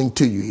something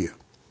to you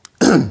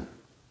here.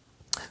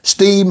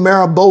 Steve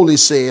Maraboli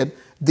said,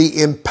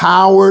 the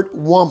empowered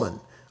woman.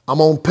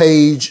 I'm on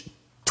page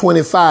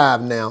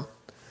 25 now.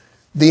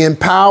 The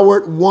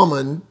empowered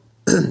woman.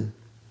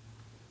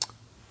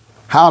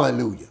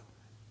 Hallelujah.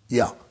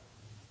 Yeah.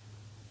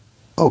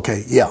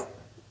 Okay. Yeah.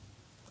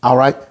 All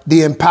right.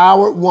 The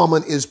empowered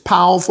woman is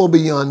powerful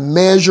beyond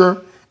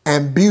measure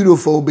and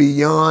beautiful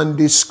beyond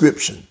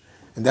description.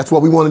 And that's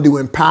what we want to do,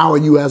 empower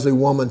you as a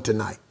woman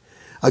tonight.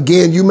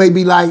 Again, you may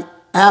be like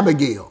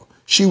Abigail.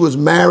 She was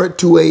married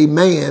to a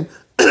man,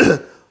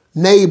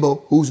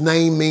 Nabal, whose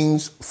name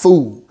means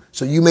fool.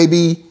 So you may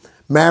be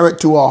married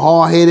to a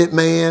hard-headed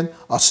man,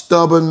 a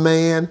stubborn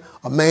man,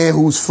 a man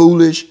who's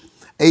foolish.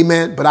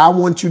 Amen. But I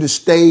want you to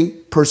stay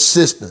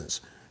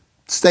persistent.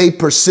 Stay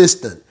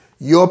persistent.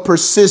 Your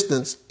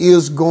persistence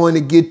is going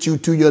to get you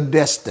to your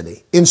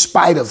destiny in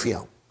spite of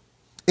him.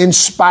 In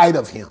spite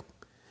of him.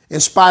 In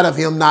spite of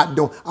him not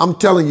doing. I'm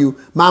telling you,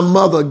 my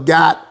mother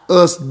got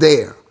us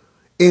there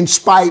in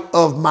spite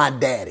of my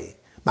daddy.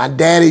 My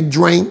daddy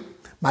drank.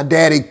 My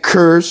daddy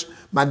cursed.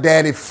 My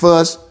daddy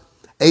fussed.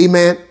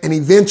 Amen. And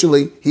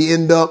eventually he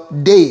ended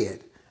up dead.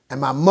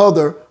 And my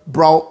mother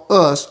brought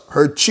us,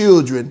 her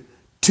children,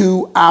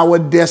 to our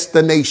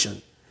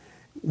destination.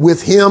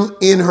 With him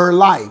in her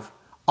life,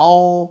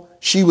 all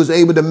she was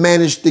able to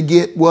manage to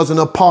get was an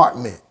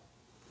apartment.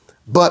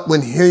 But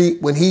when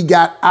he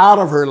got out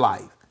of her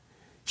life,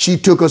 she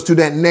took us to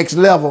that next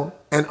level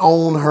and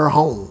owned her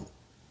home.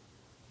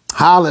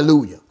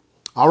 Hallelujah.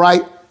 All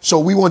right. So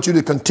we want you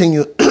to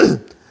continue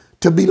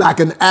to be like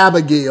an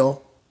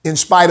Abigail in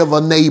spite of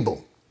a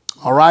Nabal.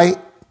 All right.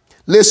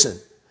 Listen,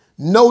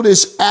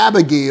 notice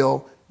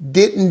Abigail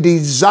didn't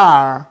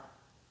desire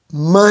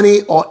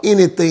money or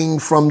anything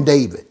from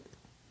David.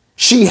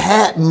 She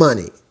had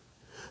money,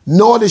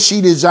 nor did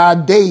she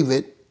desire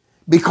David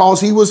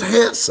because he was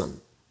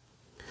handsome.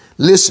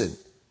 Listen,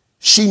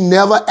 she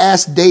never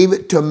asked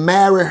David to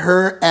marry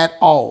her at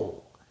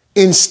all.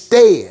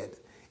 Instead,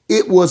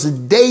 it was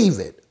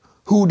David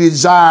who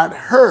desired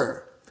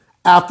her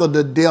after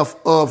the death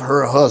of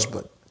her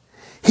husband.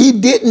 He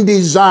didn't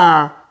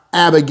desire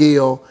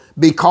Abigail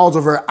because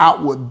of her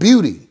outward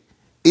beauty,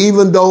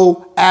 even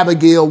though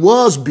Abigail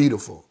was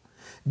beautiful.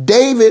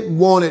 David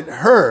wanted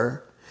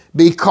her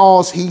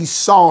because he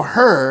saw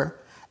her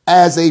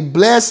as a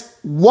blessed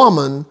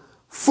woman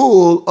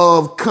full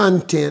of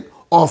content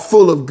or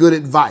full of good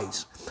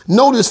advice.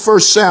 Notice 1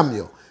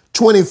 Samuel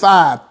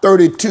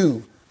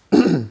 25:32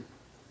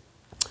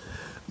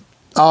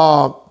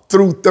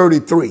 through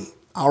 33.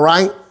 All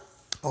right.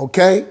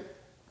 Okay.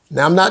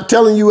 Now, I'm not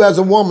telling you as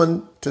a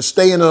woman to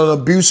stay in an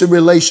abusive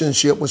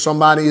relationship where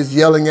somebody is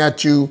yelling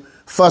at you,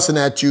 fussing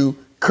at you,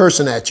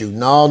 cursing at you.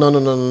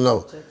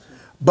 No.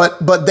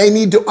 But they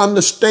need to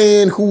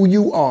understand who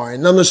you are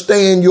and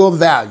understand your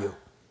value.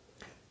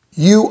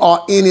 You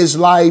are in his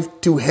life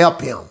to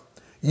help him.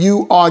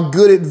 You are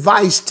good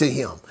advice to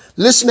him.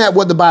 Listen at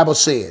what the Bible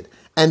said.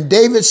 And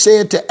David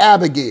said to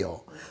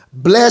Abigail,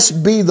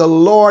 blessed be the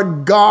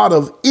Lord God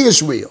of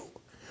Israel,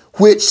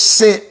 which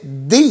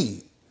sent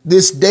thee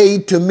this day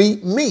to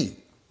meet me.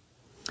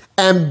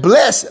 And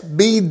blessed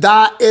be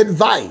thy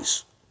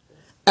advice.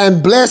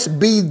 And blessed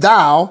be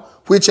thou,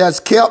 which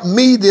hast kept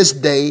me this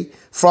day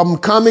from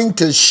coming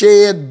to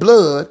shed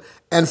blood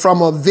and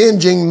from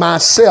avenging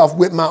myself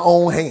with my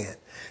own hand.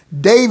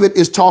 David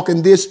is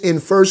talking this in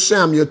 1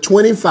 Samuel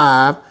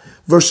 25,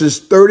 verses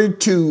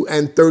 32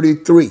 and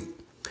 33.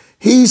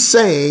 He's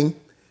saying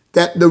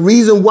that the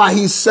reason why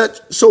he's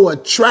so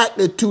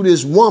attracted to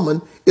this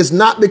woman is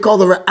not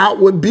because of her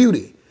outward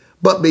beauty,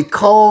 but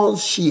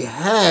because she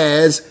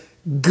has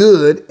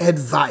good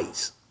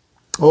advice.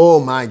 Oh,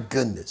 my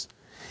goodness.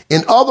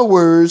 In other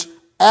words,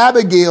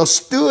 Abigail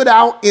stood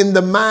out in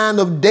the mind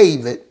of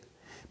David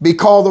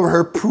because of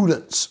her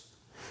prudence.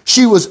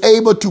 She was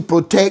able to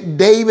protect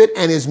David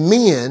and his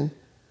men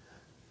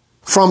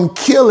from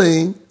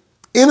killing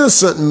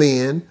innocent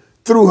men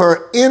through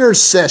her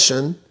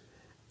intercession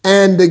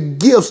and the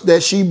gifts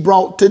that she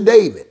brought to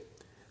David.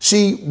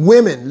 See,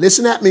 women,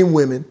 listen at me,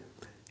 women,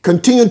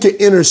 continue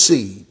to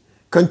intercede.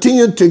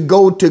 Continue to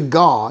go to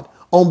God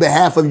on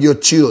behalf of your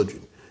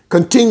children.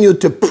 Continue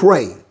to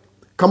pray.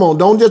 Come on,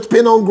 don't just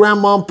depend on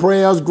grandma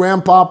prayers,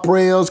 grandpa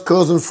prayers,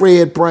 cousin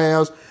Fred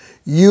prayers.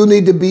 You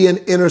need to be an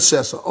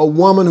intercessor, a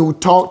woman who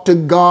talked to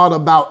God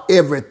about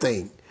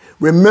everything.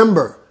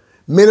 Remember,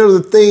 many of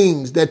the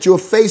things that you're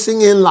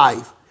facing in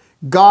life,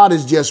 God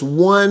is just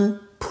one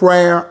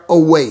prayer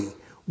away,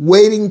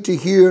 waiting to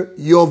hear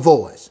your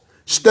voice.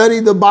 Study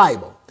the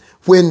Bible.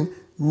 When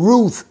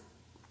Ruth,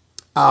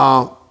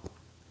 I'm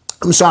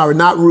sorry,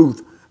 not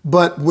Ruth,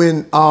 but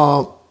when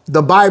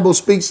the Bible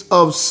speaks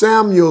of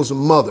Samuel's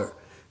mother,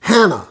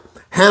 Hannah,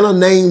 Hannah's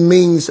name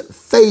means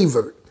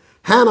favored.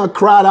 Hannah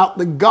cried out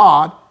to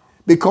God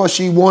because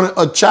she wanted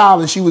a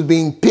child and she was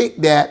being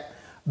picked at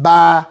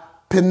by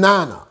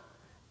Peninnah.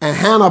 And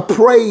Hannah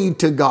prayed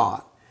to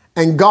God,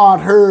 and God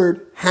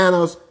heard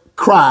Hannah's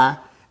cry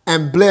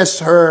and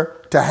blessed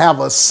her to have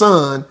a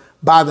son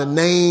by the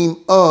name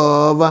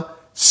of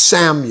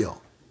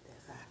Samuel.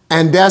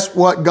 And that's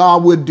what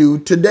God would do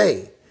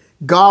today.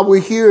 God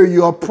will hear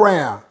your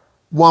prayer,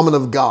 woman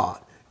of God.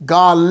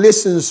 God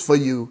listens for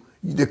you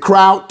to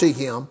cry out to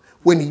him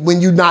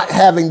when you're not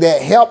having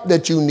that help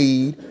that you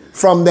need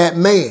from that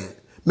man.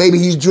 Maybe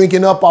he's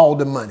drinking up all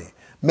the money.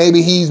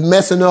 Maybe he's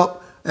messing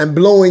up and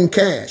blowing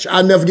cash.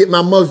 I'll never forget,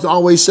 my mother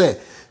always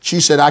said, she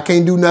said, I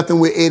can't do nothing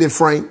with Eddie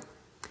Frank.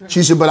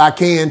 She said, but I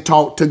can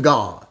talk to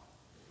God.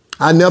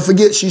 I'll never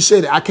forget, she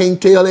said, I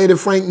can't tell Eddie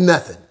Frank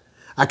nothing.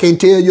 I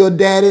can't tell your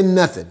daddy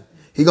nothing.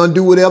 He's going to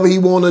do whatever he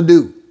want to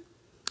do.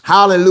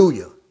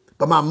 Hallelujah.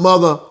 But my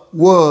mother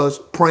was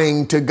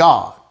praying to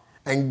God,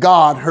 and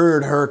God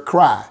heard her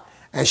cry,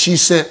 and she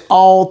sent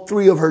all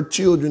 3 of her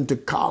children to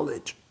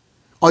college.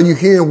 Are you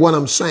hearing what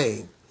I'm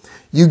saying?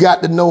 You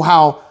got to know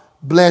how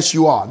blessed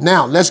you are.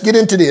 Now, let's get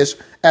into this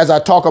as I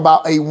talk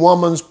about a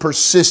woman's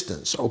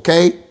persistence,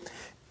 okay?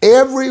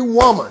 Every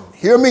woman,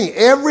 hear me,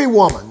 every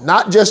woman,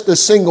 not just a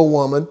single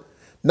woman,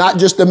 not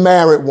just a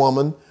married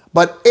woman,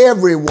 but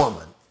every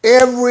woman,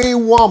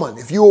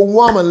 if you're a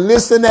woman,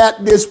 listen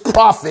at this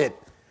prophet,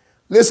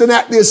 listen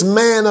at this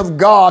man of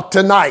God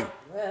tonight.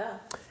 Yeah.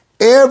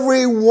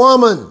 Every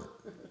woman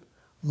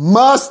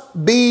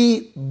must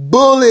be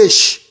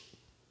bullish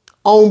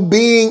on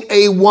being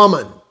a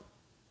woman.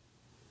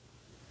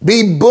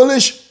 Be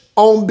bullish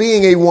on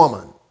being a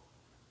woman.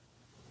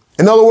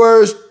 In other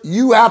words,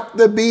 you have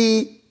to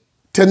be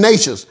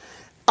tenacious.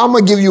 I'm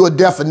going to give you a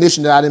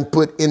definition that I didn't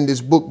put in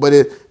this book, but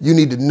you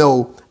need to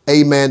know,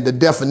 amen, the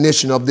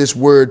definition of this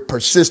word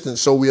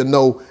persistence so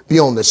we'll be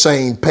on the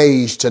same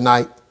page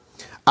tonight.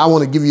 I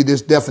want to give you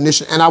this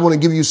definition, and I want to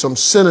give you some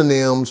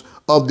synonyms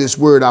of this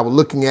word. I was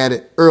looking at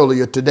it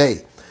earlier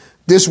today.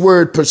 This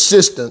word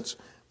persistence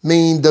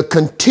means the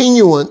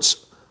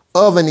continuance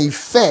of an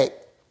effect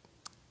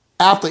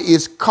after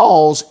its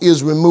cause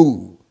is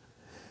removed.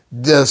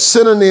 The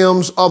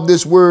synonyms of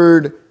this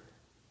word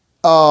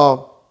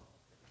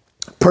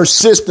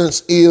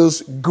persistence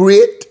is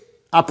grit.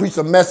 I preached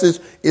a message.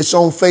 It's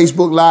on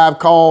Facebook Live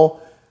called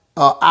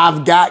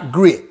I've Got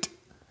Grit.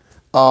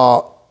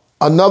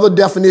 Another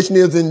definition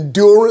is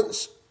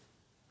endurance,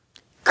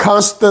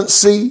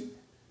 constancy,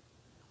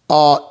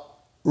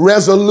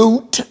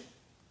 resolute,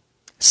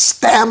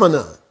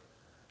 stamina,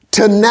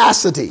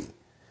 tenacity.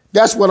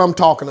 That's what I'm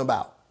talking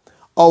about.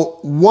 A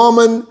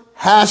woman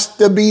has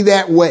to be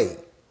that way.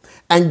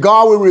 And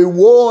God will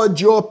reward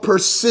your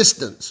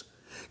persistence.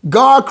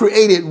 God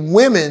created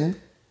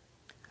women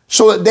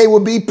so that they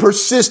would be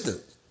persistent.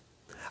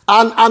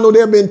 I know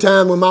there have been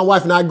times when my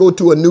wife and I go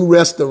to a new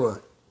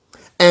restaurant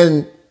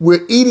and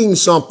we're eating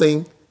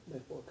something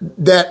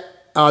that,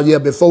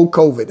 before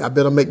COVID, I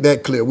better make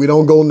that clear. We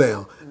don't go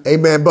now.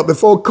 Amen. But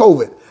before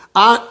COVID,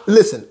 I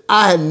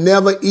had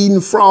never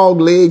eaten frog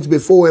legs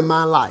before in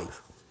my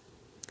life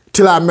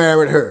till I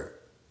married her.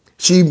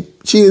 She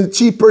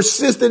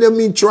persisted in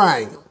me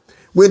trying them.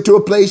 Went to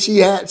a place, she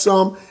had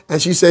some,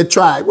 and she said,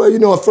 try it.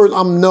 Well, at first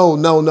I'm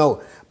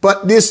no.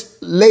 But this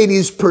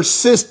lady's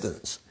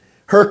persistence,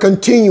 her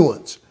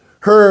continuance,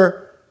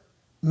 her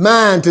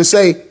mind to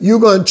say, you're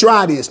going to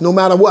try this no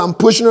matter what. I'm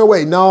pushing her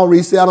away. No,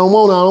 Reese, I don't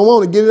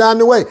want to. Get it out of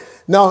the way.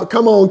 No,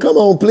 come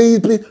on,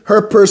 please.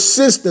 Her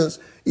persistence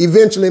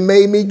eventually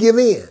made me give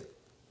in.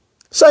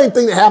 Same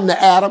thing that happened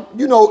to Adam.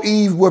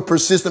 Eve was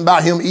persistent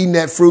about him eating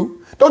that fruit.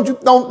 Don't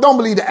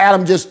believe that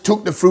Adam just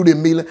took the fruit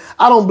immediately.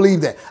 I don't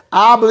believe that.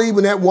 I believe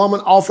when that woman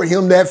offered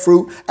him that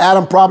fruit,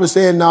 Adam probably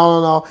said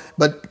no.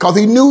 But because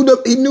he knew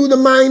the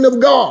mind of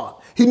God.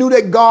 He knew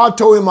that God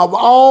told him of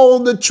all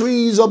the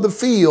trees of the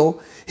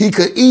field he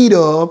could eat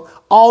of,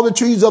 all the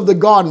trees of the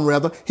garden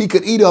rather, he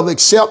could eat of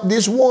except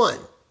this one.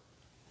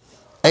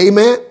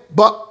 Amen.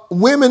 But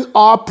women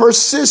are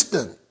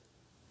persistent.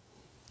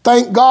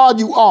 Thank God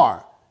you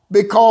are,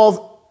 because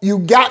you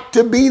got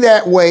to be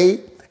that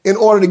way in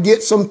order to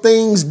get some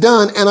things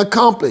done and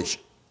accomplished.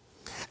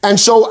 And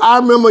so I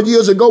remember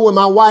years ago when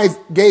my wife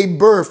gave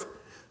birth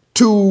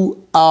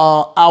to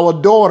our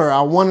daughter,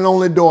 our one and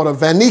only daughter,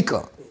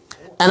 Vanika.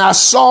 And I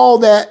saw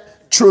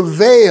that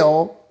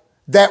travail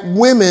that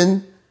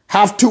women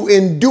have to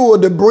endure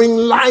to bring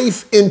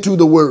life into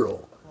the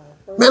world.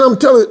 Man, I'm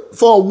telling you,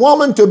 for a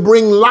woman to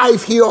bring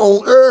life here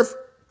on earth,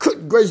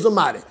 good gracious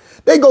almighty,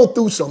 they go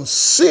through some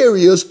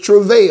serious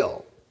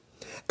travail.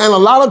 And a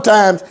lot of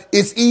times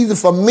it's easy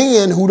for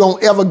men who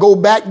don't ever go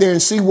back there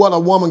and see what a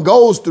woman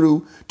goes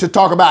through to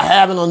talk about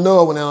having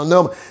another one and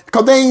another one,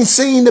 because they ain't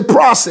seen the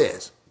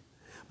process.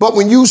 But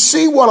when you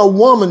see what a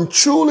woman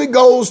truly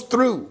goes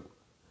through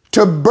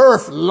to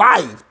birth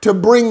life, to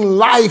bring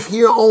life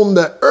here on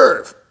the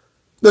earth,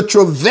 the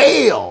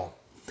travail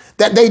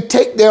that they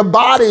take their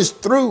bodies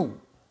through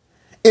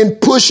in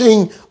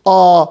pushing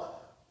a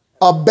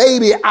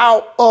baby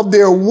out of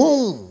their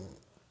womb,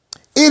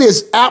 it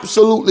is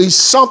absolutely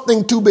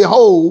something to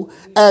behold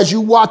as you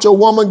watch a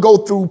woman go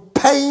through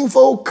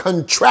painful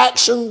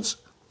contractions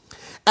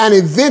and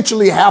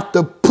eventually have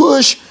to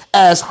push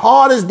as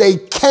hard as they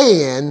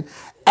can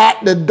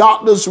at the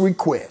doctor's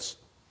request.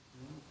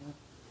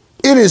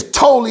 It is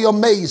totally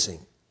amazing.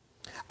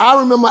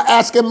 I remember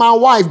asking my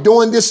wife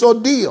during this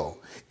ordeal,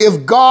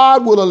 if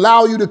God would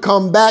allow you to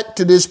come back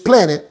to this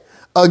planet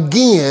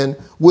again,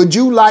 would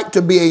you like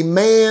to be a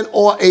man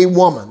or a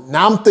woman?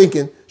 Now I'm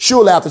thinking,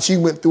 surely after she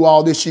went through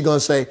all this, she's going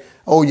to say,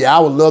 oh yeah, I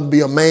would love to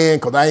be a man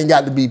because I ain't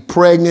got to be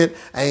pregnant.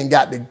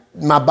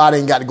 My body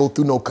ain't got to go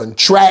through no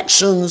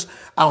contractions.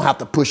 I don't have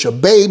to push a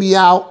baby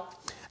out.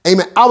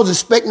 Amen. I was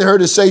expecting her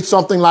to say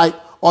something like,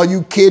 are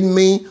you kidding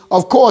me?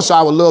 Of course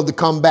I would love to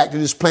come back to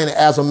this planet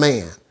as a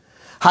man.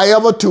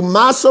 However, to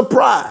my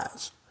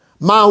surprise,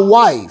 my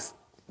wife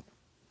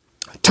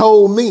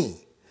told me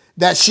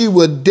that she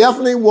would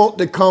definitely want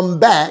to come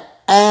back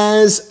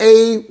as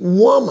a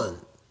woman.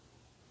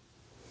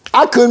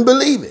 I couldn't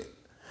believe it.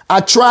 I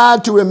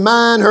tried to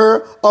remind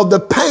her of the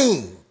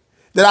pain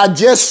that I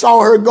just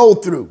saw her go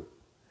through,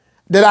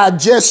 that I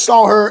just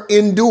saw her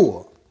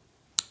endure.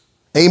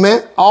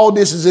 Amen. All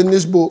this is in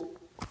this book.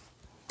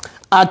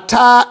 I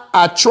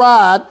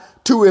tried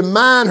to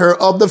remind her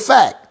of the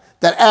fact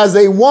that as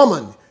a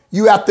woman,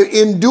 you have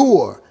to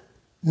endure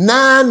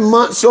 9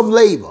 months of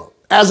labor.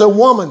 As a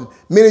woman,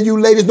 many of you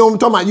ladies know what I'm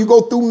talking about. You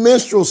go through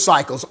menstrual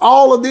cycles,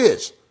 all of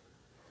this.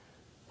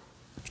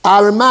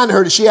 I reminded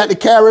her that she had to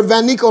carry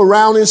Vanica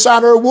around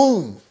inside her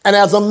womb. And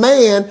as a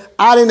man,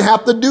 I didn't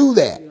have to do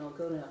that. You don't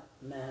go down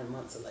 9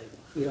 months of labor.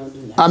 You don't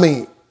do that. I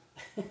mean,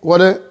 what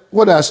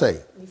did I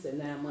say? You said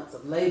 9 months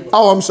of labor.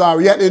 Oh, I'm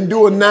sorry. You had to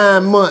endure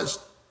 9 months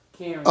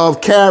of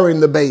carrying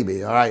the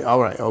baby. All right.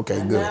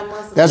 Okay, good.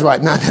 That's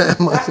right. Not 9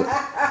 months.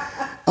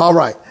 All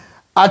right.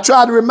 I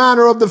tried to remind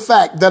her of the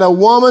fact that a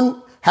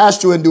woman has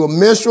to endure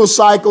menstrual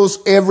cycles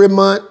every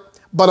month,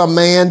 but a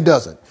man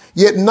doesn't.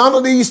 Yet none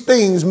of these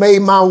things made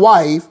my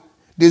wife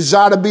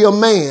desire to be a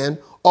man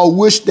or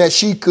wish that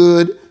she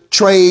could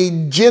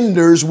trade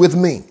genders with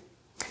me.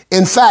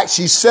 In fact,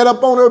 she sat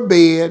up on her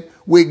bed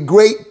with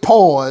great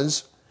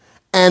pause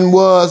and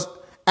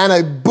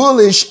a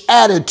bullish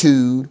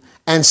attitude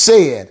and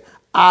said,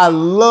 I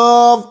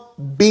love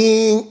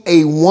being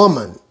a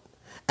woman,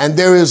 and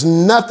there is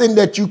nothing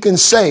that you can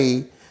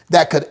say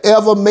that could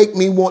ever make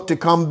me want to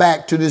come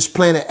back to this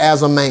planet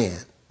as a man.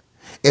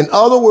 In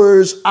other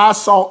words, I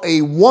saw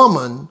a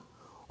woman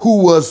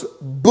who was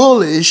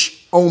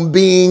bullish on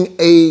being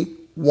a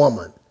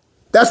woman.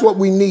 That's what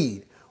we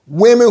need.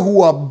 Women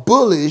who are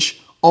bullish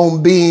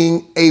on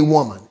being a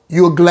woman.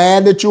 You're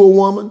glad that you're a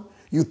woman.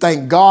 You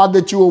thank God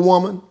that you're a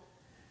woman.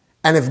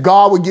 And if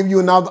God would give you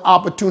another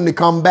opportunity to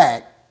come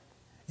back,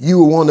 you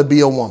would want to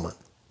be a woman.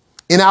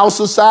 In our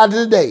society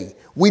today,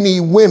 we need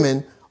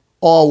women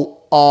who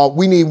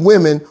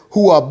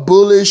are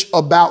bullish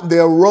about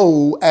their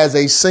role as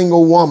a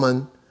single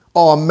woman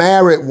or a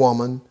married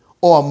woman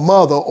or a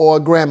mother or a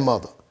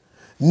grandmother.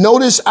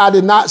 Notice I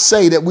did not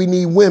say that we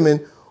need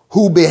women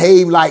who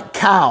behave like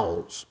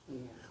cows,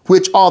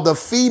 which are the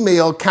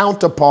female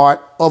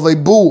counterpart of a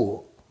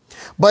bull.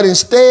 But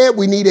instead,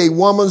 we need a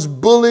woman's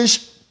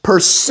bullish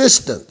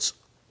persistence.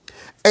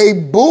 A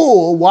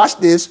bull, watch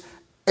this,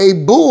 a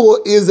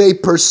bull is a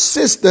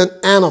persistent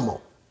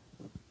animal.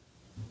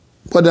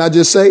 What did I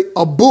just say?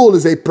 A bull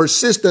is a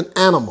persistent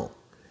animal.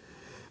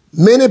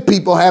 Many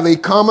people have a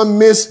common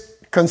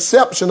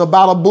misconception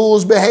about a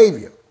bull's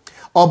behavior.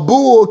 A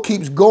bull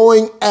keeps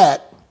going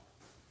at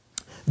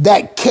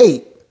that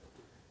cape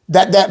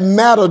that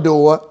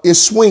matador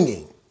is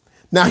swinging.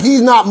 Now,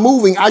 he's not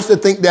moving. I used to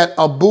think that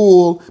a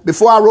bull,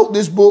 before I wrote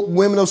this book,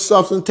 Women of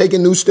Substance,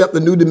 Taking New Steps to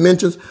New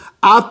Dimensions,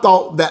 I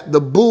thought that the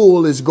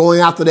bull is going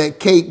after that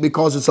cape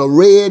because it's a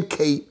red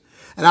cape.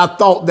 And I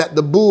thought that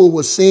the bull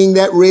was seeing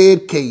that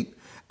red cape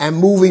and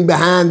moving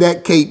behind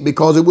that cape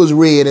because it was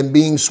red and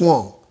being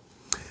swung.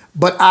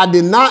 But I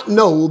did not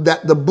know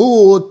that the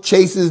bull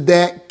chases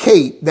that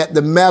cape that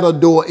the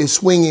matador is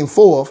swinging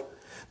forth,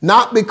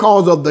 not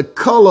because of the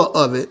color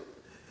of it,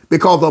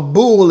 because a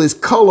bull is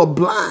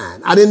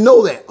colorblind. I didn't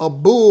know that. A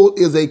bull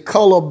is a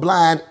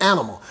colorblind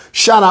animal.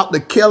 Shout out to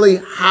Kelly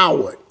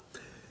Howard.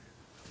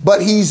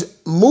 But he's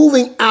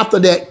moving after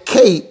that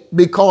cape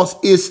because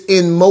it's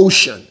in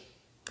motion.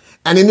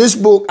 And in this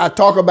book, I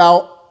talk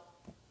about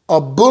a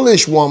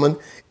bullish woman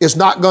is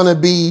not going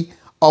to be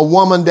a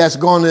woman that's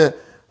going to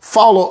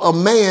follow a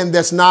man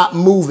that's not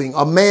moving,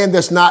 a man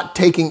that's not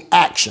taking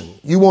action.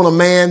 You want a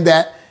man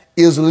that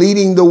is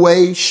leading the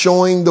way,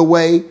 showing the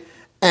way,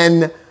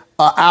 and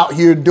are out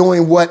here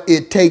doing what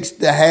it takes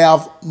to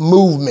have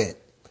movement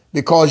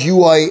because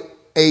you are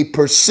a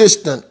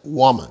persistent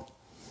woman.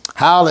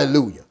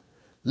 Hallelujah.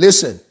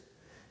 Listen,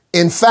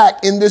 in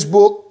fact, in this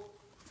book,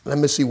 let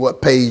me see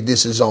what page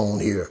this is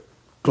on here.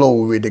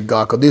 Glory to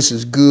God, because this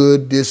is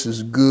good, this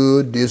is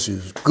good, this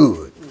is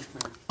good.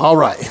 All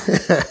right.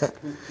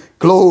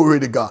 Glory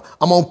to God.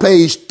 I'm on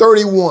page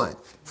 31.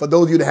 For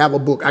those of you that have a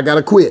book, I got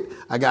to quit.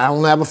 I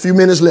only have a few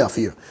minutes left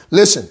here.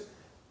 Listen,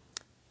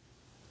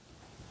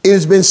 it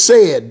has been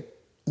said,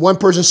 one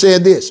person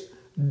said this,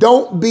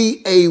 don't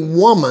be a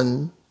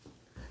woman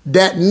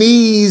that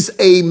needs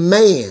a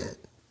man,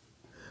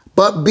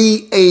 but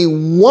be a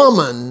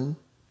woman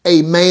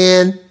a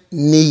man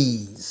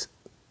needs.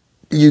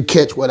 Do you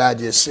catch what I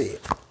just said?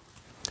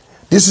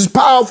 This is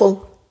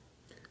powerful.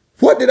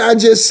 What did I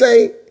just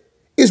say?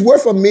 It's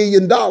worth $1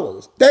 million.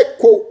 That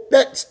quote,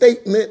 that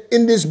statement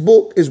in this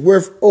book is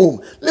worth,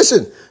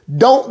 listen,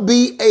 don't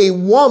be a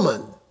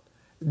woman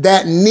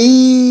that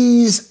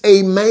needs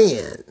a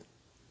man.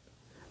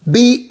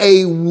 Be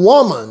a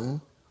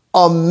woman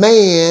a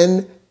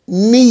man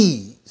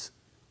needs.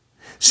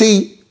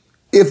 See,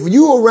 if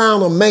you're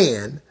around a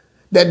man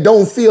that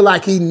don't feel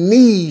like he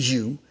needs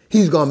you,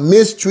 he's going to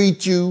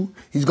mistreat you.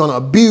 He's going to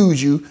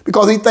abuse you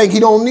because he think he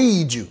don't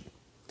need you.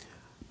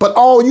 But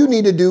all you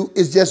need to do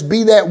is just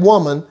be that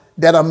woman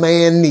that a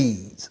man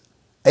needs.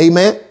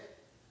 Amen.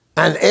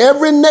 And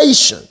every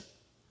nation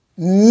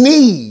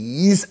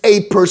needs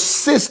a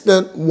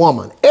persistent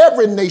woman.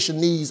 Every nation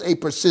needs a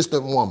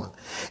persistent woman.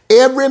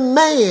 Every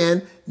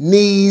man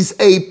needs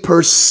a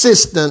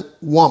persistent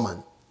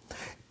woman.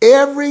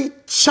 Every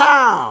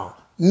child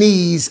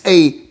needs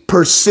a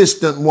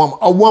persistent woman.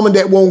 A woman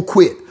that won't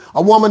quit.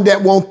 A woman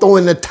that won't throw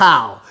in the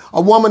towel.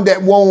 A woman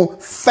that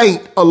won't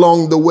faint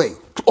along the way.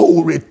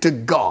 Glory to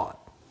God.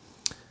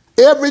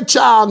 Every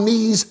child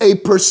needs a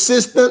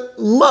persistent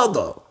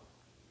mother.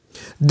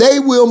 They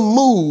will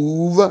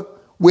move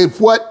with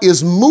what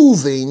is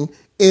moving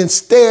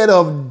instead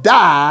of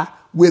die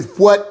with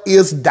what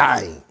is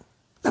dying.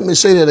 Let me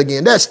say that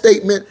again. That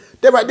statement,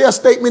 that right there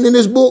statement in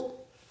this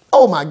book.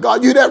 Oh my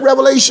God, you hear that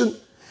revelation?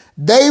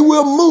 They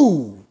will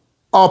move.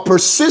 A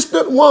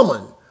persistent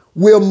woman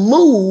will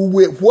move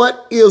with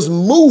what is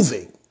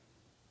moving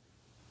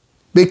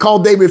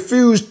because they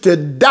refuse to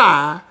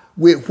die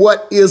with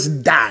what is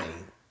dying.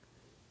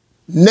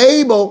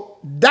 Nabal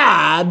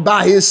died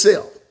by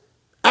himself.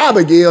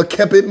 Abigail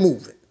kept it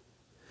moving.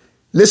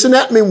 Listen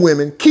at me,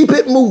 women. Keep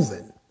it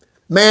moving.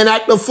 Man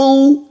act a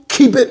fool.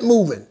 Keep it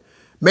moving.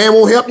 Man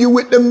won't help you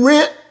with the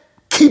rent.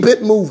 Keep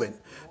it moving.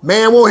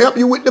 Man won't help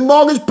you with the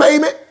mortgage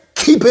payment.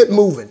 Keep it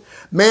moving.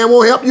 Man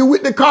won't help you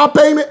with the car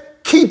payment.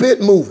 Keep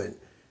it moving.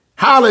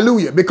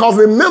 Hallelujah. Because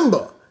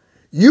remember,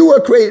 you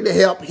were created to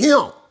help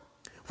him,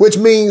 which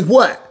means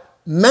what?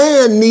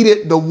 Man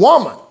needed the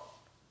woman.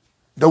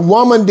 The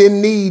woman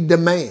didn't need the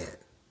man.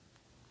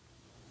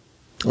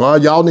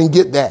 Well, y'all didn't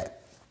get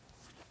that.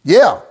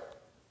 Yeah.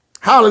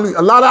 Hallelujah.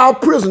 A lot of our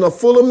prisons are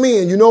full of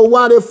men. You know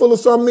why they're full of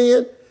some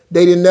men?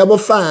 They didn't never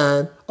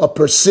find a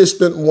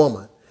persistent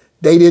woman.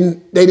 They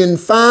didn't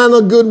find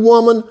a good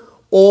woman,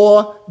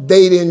 or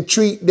they didn't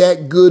treat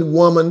that good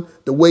woman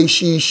the way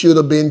she should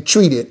have been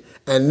treated.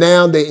 And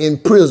now they're in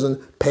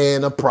prison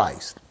paying a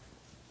price.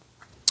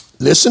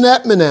 Listen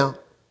at me now.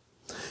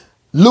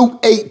 Luke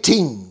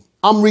 18.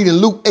 I'm reading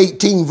Luke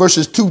 18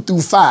 verses 2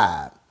 through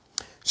 5.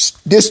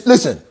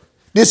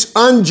 This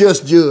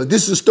unjust judge,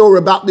 this is a story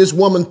about this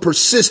woman's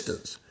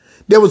persistence.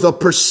 There was a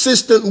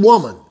persistent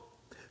woman.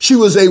 She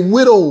was a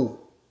widow,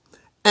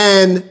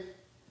 and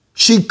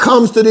she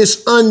comes to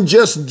this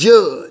unjust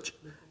judge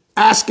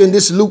asking,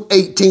 this Luke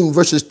 18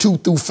 verses 2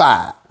 through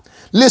 5.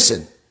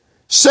 Listen,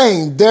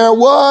 saying, there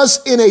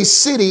was in a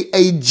city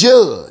a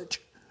judge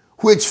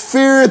which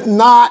feareth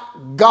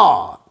not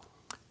God.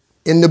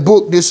 In the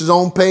book, this is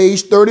on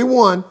page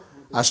 31.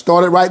 I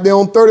started right there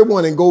on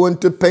 31 and go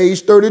into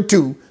page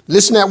 32.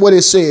 Listen at what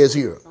it says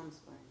here.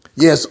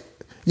 Yes.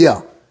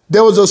 Yeah.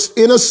 There was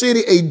in a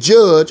city a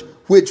judge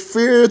which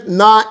feareth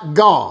not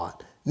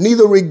God,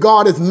 neither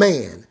regardeth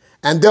man.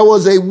 And there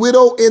was a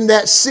widow in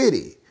that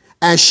city,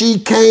 and she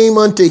came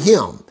unto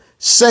him,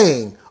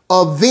 saying,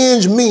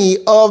 avenge me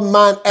of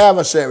mine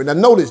adversary. Now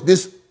notice,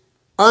 this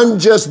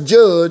unjust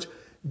judge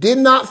did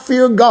not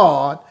fear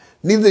God,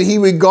 neither he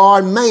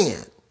regard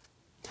man.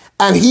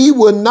 And he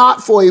would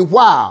not for a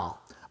while,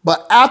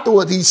 but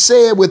afterward he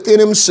said within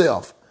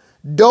himself,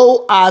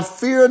 though I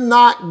fear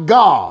not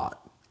God,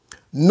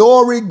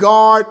 nor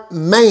regard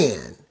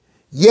man,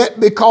 yet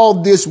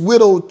because this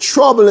widow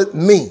troubleth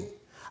me,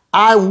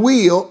 I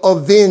will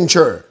avenge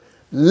her,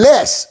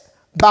 lest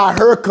by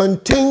her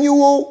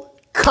continual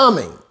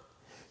coming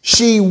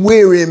she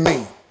weary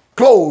me.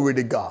 Glory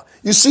to God.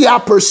 You see how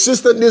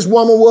persistent this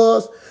woman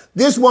was?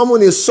 This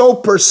woman is so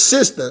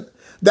persistent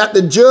that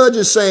the judge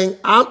is saying,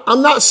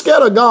 I'm not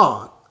scared of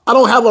God. I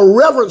don't have a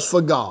reverence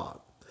for God,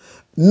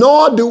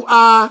 nor do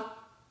I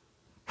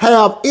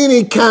have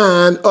any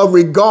kind of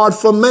regard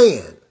for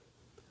man.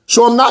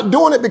 So I'm not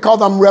doing it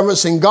because I'm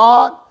reverencing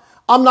God.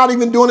 I'm not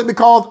even doing it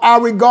because I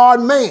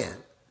regard man.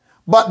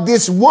 But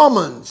this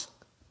woman's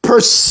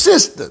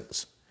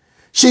persistence,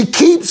 she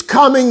keeps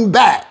coming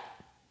back.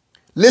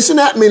 Listen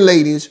at me,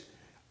 ladies.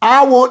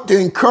 I want to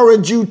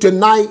encourage you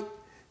tonight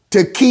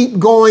to keep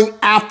going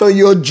after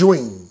your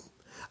dream.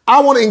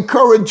 I want to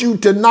encourage you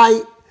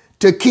tonight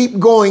to keep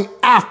going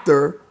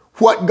after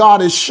what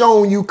God has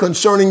shown you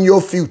concerning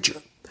your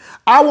future.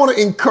 I want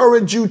to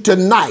encourage you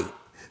tonight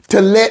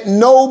to let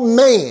no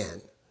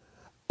man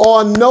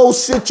or no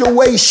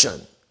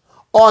situation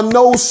or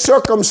no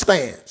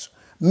circumstance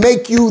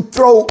make you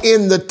throw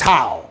in the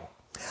towel.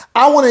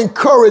 I want to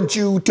encourage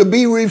you to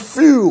be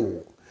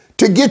refueled,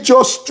 to get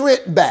your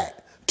strength back,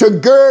 to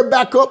gird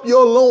back up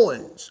your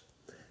loins.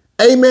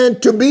 Amen.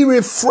 To be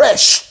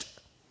refreshed.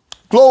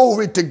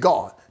 Glory to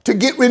God. To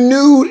get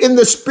renewed in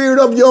the spirit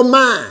of your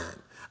mind.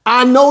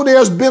 I know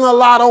there's been a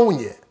lot on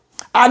you.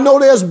 I know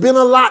there's been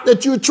a lot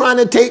that you're trying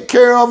to take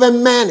care of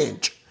and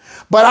manage.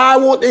 But I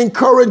want to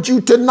encourage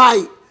you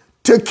tonight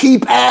to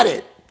keep at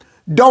it.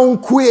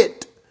 Don't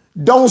quit.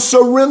 Don't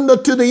surrender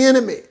to the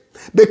enemy.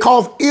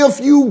 Because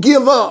if you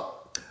give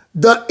up,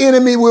 the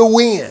enemy will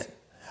win.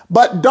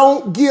 But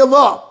don't give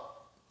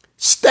up.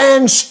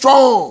 Stand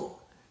strong.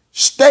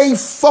 Stay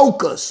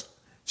focused.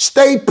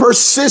 Stay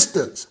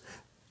persistent.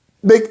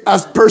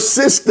 Because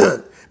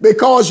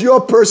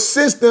your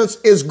persistence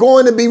is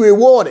going to be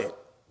rewarded.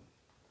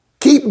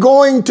 Keep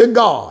going to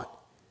God.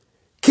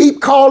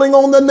 Keep calling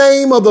on the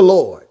name of the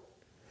Lord.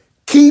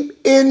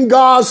 Keep in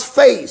God's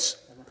face,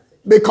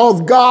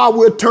 because God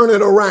will turn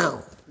it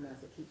around.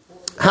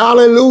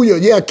 Hallelujah.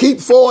 Yeah, keep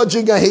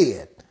forging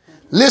ahead.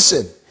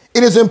 Listen,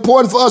 it is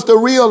important for us to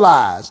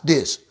realize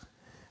this.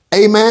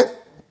 Amen.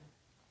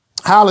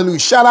 Hallelujah.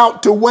 Shout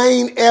out to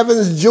Wayne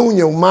Evans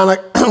Jr.,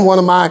 one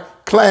of my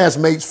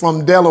classmates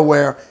from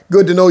Delaware.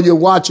 Good to know you're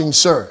watching,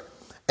 sir.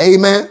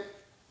 Amen.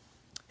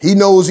 He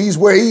knows he's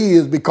where he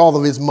is because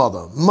of his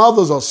mother.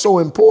 Mothers are so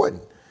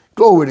important.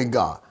 Glory to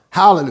God.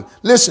 Hallelujah.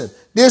 Listen,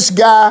 this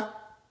guy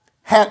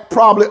had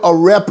probably a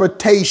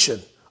reputation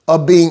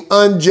of being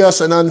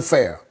unjust and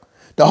unfair.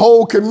 The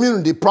whole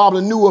community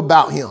probably knew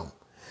about him.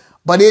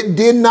 But it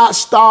did not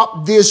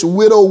stop this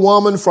widow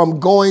woman from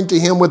going to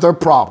him with her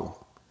problem.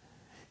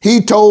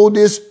 He told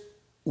this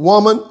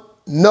woman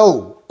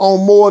no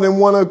on more than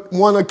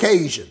one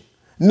occasion.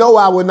 No,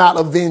 I will not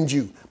avenge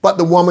you. But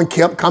the woman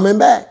kept coming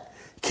back.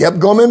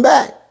 Kept coming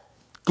back.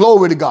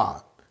 Glory to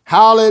God.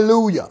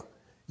 Hallelujah.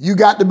 You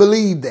got to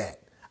believe that.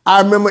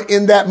 I remember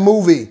in that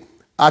movie,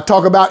 I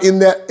talk about in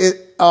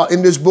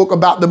this book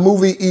about the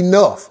movie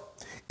Enough.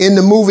 In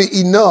the movie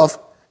Enough,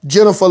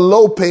 Jennifer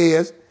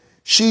Lopez,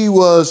 she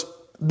was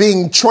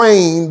being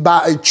trained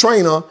by a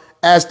trainer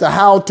as to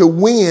how to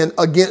win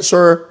against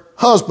her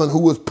husband, who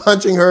was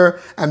punching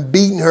her and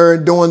beating her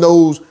and doing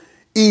those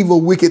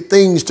evil, wicked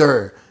things to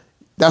her.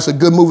 That's a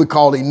good movie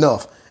called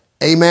Enough.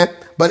 Amen.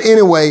 But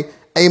anyway,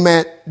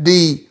 amen,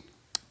 the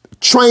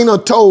trainer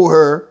told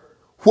her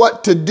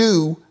what to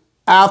do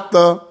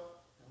after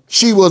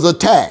she was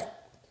attacked.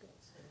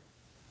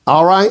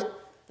 All right?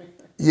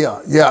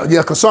 Yeah,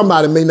 because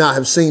somebody may not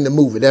have seen the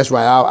movie. That's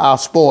right. I'll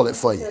spoil it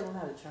for you. Tell them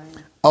how to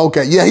train.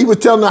 Okay, yeah, he was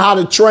telling her how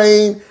to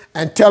train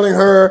and telling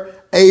her,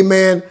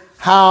 amen,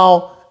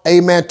 how,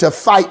 amen, to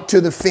fight to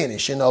the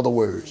finish, in other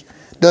words.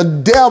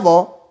 The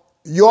devil,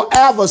 your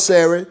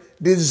adversary,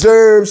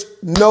 deserves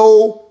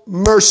no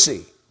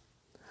mercy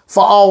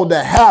for all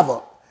the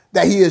havoc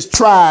that he has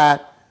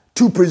tried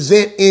to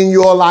present in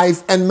your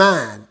life and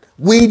mine.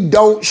 We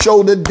don't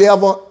show the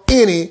devil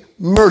any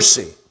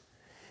mercy.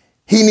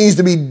 He needs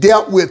to be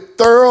dealt with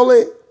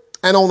thoroughly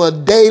and on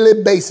a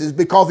daily basis,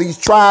 because he's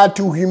tried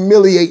to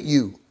humiliate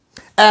you.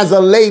 As a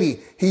lady,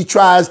 he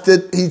tries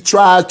to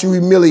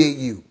humiliate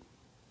you.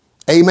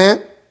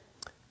 Amen.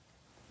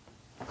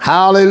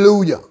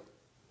 Hallelujah.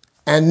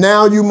 And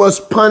now you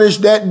must punish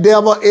that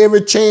devil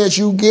every chance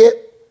you get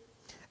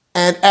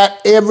and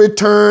at every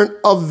turn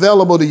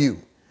available to you.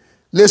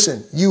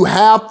 Listen, you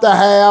have to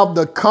have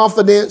the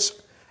confidence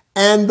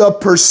and the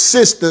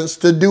persistence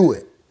to do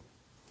it.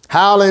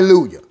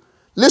 Hallelujah.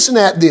 Listen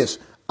at this.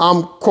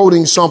 I'm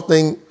quoting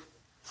something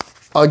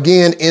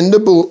again in the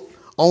book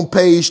on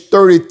page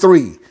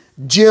 33.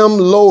 Jim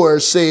Lower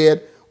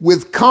said,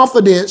 with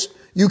confidence,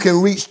 you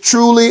can reach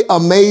truly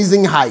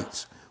amazing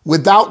heights.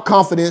 Without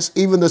confidence,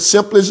 even the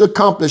simplest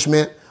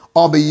accomplishment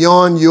are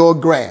beyond your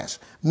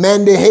grasp.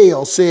 Mandy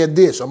Hale said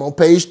this. I'm on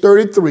page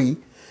 33.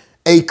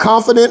 A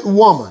confident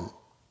woman,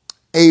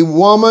 a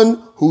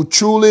woman who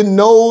truly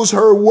knows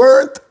her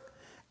worth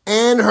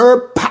and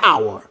her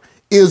power,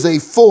 is a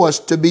force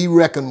to be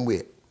reckoned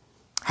with.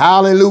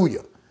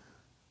 Hallelujah.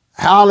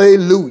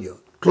 Hallelujah.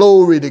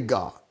 Glory to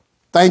God.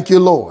 Thank you,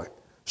 Lord.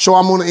 So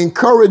I'm going to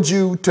encourage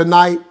you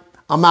tonight.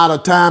 I'm out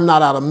of time,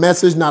 not out of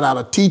message, not out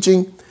of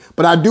teaching.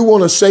 But I do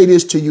want to say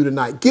this to you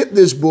tonight. Get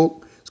this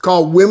book. It's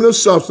called Women of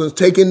Substance,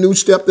 Taking New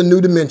Steps to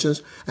New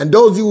Dimensions. And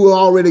those of you who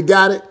already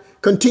got it,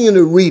 continue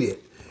to read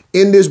it.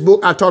 In this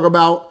book, I talk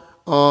about,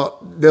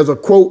 there's a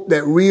quote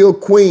that real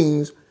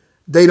queens,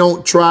 they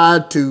don't try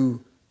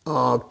to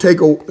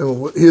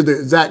here's the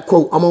exact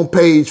quote. I'm on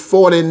page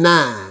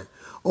 49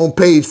 On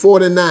page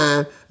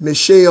 49,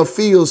 Michelle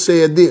Fields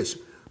said this,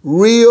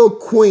 real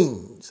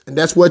queens, and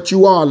that's what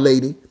you are,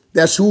 lady.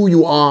 That's who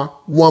you are,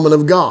 woman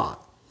of God.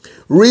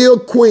 Real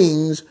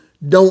queens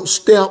don't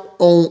step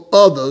on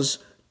others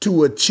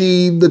to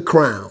achieve the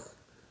crown.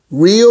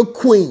 Real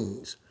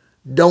queens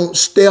don't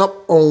step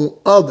on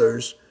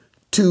others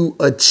to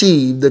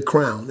achieve the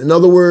crown. In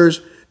other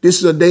words, this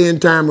is a day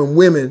and time when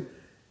women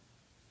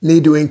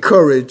need to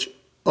encourage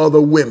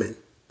other women.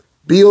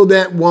 Build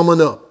that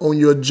woman up on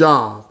your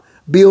job.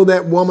 Build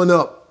that woman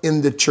up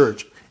in the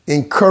church.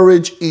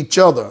 Encourage each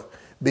other,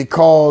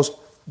 because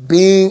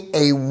being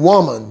a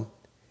woman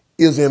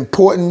is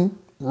important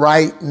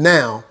right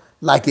now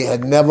like it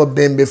had never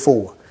been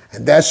before.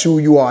 And that's who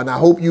you are. And I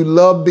hope you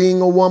love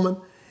being a woman,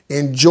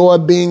 enjoy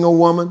being a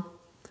woman,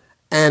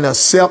 and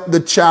accept the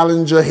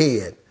challenge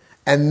ahead,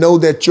 and know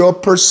that your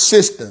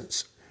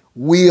persistence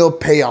will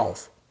pay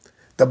off.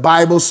 The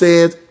Bible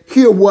says,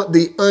 hear what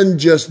the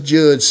unjust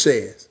judge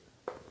says.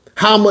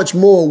 How much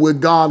more will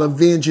God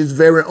avenge his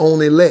very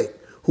own elect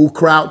who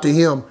cry out to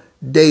him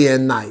day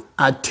and night?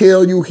 I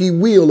tell you, he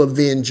will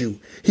avenge you.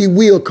 He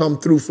will come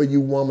through for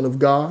you, woman of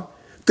God.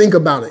 Think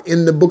about it.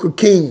 In the book of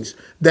Kings,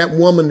 that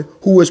woman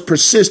who was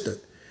persistent,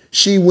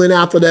 she went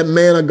after that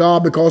man of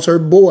God because her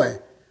boy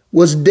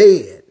was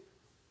dead.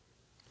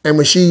 And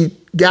when she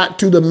got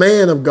to the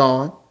man of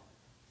God,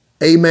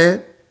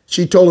 amen,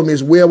 she told him,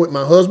 it's well with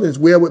my husband, it's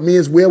well with me,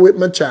 it's well with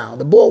my child.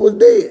 The boy was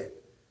dead.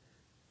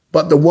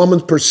 But the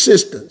woman's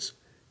persistence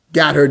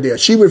got her there.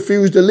 She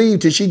refused to leave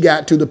till she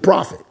got to the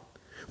prophet.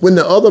 When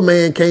the other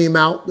man came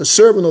out, the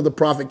servant of the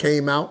prophet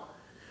came out,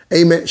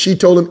 amen, she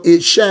told him,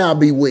 it shall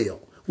be well.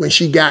 When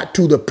she got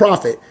to the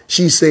prophet,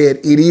 she said,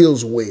 it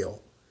is well.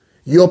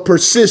 Your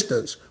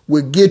persistence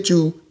will get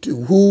you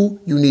to who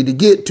you need to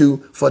get to,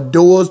 for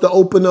doors to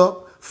open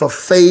up, for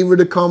favor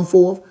to come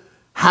forth.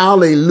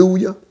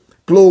 Hallelujah.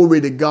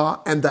 Glory to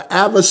God. And the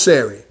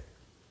adversary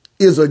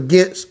is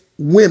against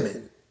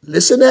women.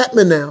 Listen at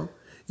me now.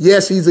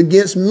 Yes, he's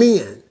against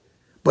men,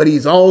 but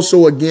he's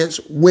also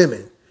against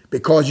women,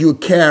 because you're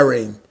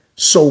carrying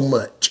so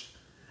much.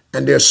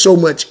 And there's so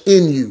much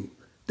in you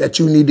that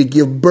you need to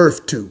give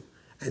birth to.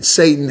 And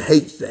Satan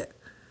hates that.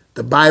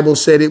 The Bible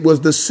said it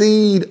was the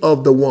seed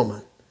of the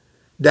woman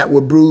that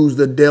would bruise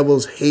the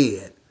devil's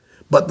head.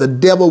 But the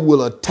devil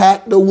will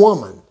attack the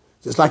woman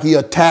just like he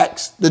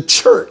attacks the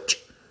church.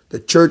 The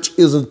church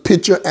is a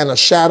picture and a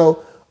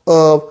shadow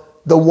of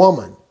the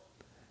woman.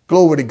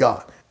 Glory to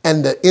God.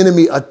 And the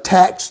enemy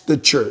attacks the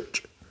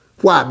church.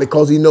 Why?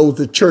 Because he knows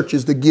the church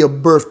is to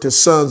give birth to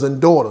sons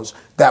and daughters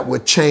that will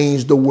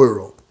change the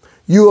world.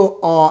 You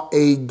are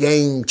a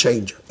game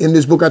changer. In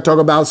this book, I talk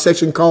about a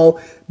section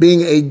called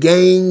being a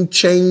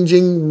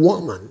game-changing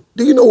woman.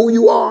 Do you know who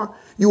you are?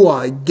 You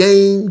are a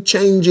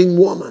game-changing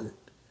woman.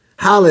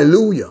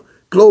 Hallelujah.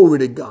 Glory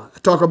to God. I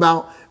talk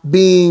about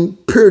being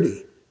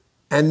pretty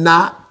and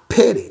not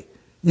petty.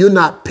 You're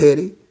not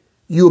petty.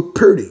 You're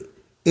pretty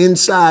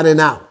inside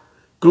and out.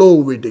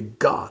 Glory to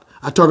God.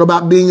 I talk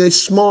about being a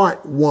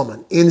smart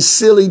woman in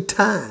silly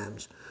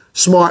times.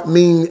 Smart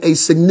meaning a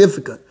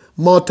significant,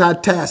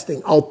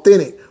 multitasking,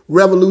 authentic,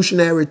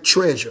 revolutionary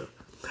treasure.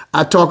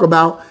 I talk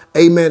about,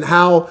 amen,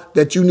 how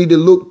that you need to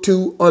look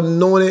to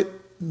anointed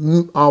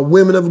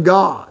women of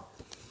God.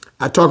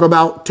 I talk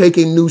about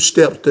taking new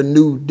steps to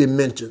new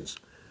dimensions.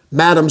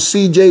 Madam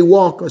C.J.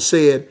 Walker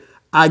said,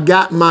 I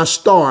got my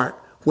start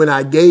when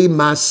I gave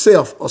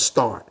myself a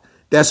start.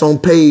 That's on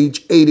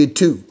page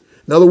 82.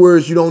 In other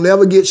words, you don't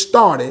ever get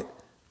started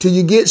till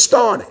you get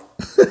started.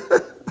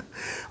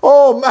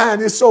 Oh, man,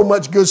 there's so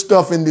much good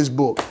stuff in this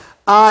book.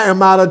 I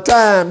am out of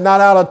time, not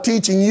out of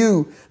teaching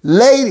you.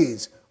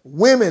 Ladies,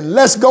 women,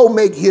 let's go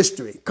make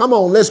history. Come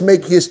on, let's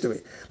make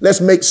history. Let's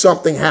make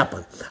something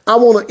happen. I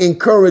want to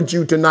encourage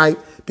you tonight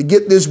to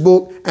get this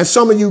book. And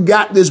some of you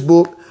got this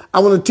book. I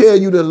want to tell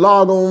you to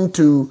log on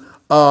to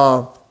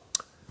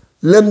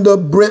Linda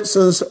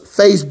Brinson's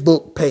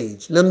Facebook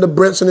page. Linda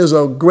Brinson is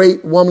a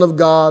great woman of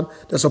God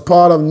that's a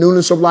part of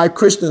Newness of Life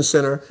Christian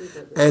Center.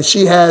 And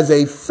she has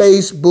a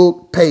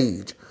Facebook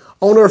page.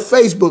 On her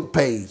Facebook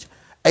page,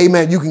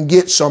 amen, you can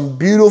get some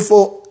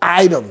beautiful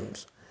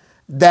items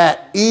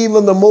that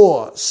even the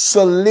more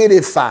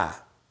solidify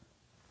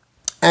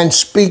and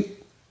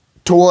speak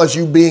towards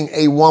you being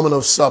a woman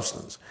of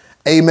substance.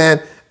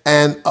 Amen.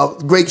 And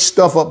great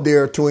stuff up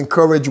there to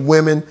encourage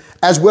women,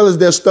 as well as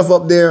there's stuff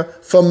up there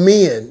for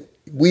men.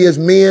 We as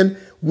men,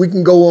 we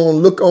can go on,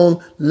 look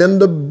on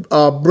Linda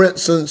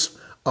Brinson's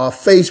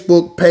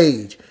Facebook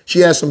page. She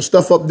has some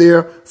stuff up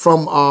there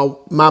from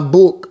my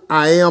book,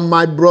 I Am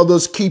My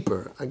Brother's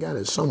Keeper. I got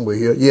it somewhere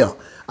here. Yeah.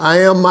 I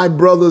Am My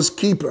Brother's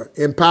Keeper,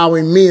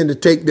 empowering men to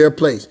take their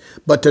place.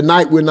 But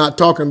tonight we're not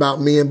talking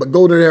about men, but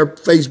go to their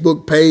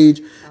Facebook page.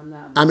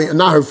 Her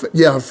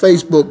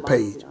Facebook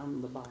page.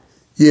 I'm the boss.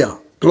 Yeah.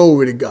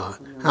 Glory to God.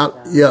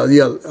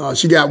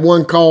 She got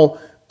one called,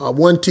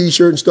 one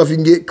T-shirt and stuff you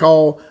can get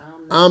called,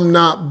 I'm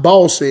not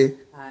bossy,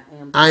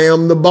 I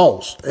am the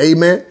boss.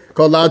 Amen.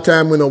 Because a lot of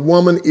time when a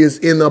woman is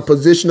in a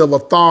position of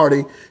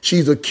authority,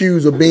 she's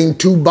accused of being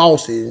too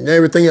bossy and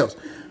everything else.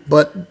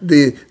 But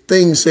the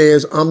thing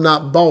says, I'm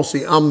not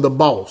bossy, I'm the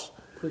boss.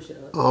 Push it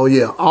up. Oh,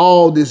 yeah.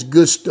 All this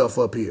good stuff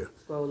up here.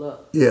 Scroll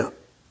up. Yeah.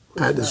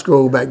 I had to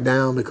scroll back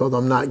down because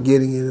I'm not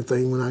getting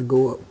anything when I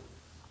go up.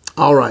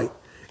 All right.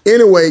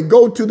 Anyway,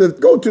 go to the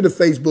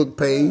Facebook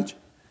page.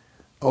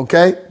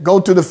 Okay?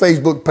 Go to the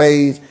Facebook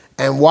page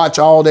and watch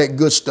all that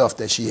good stuff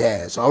that she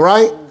has. All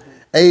right?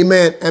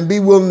 Amen. And be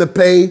willing to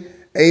pay,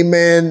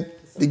 amen,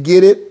 to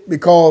get it,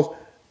 because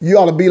you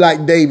ought to be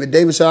like David.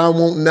 David said, I don't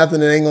want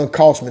nothing that ain't going to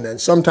cost me nothing.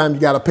 Sometimes you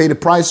got to pay the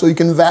price so you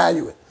can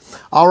value it.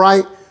 All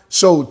right?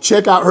 So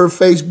check out her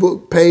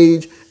Facebook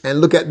page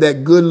and look at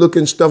that good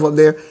looking stuff up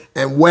there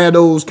and wear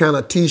those kind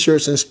of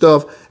T-shirts and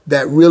stuff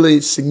that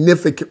really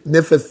signifies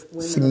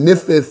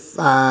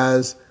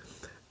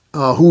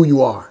who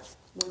you are.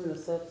 Women of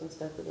substance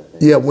stuff is up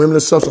there. Yeah, women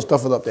of substance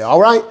stuff is up there.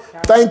 All right?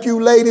 Thank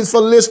you, ladies,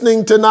 for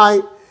listening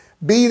tonight.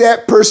 Be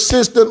that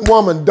persistent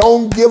woman.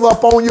 Don't give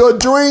up on your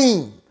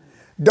dream.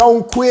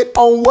 Don't quit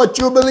on what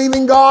you're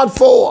believing God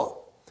for.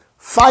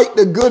 Fight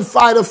the good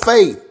fight of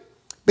faith.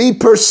 Be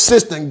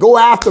persistent. Go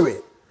after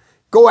it.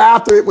 Go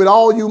after it with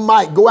all you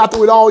might. Go after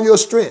it with all your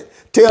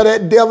strength. Tell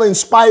that devil, in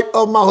spite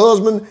of my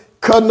husband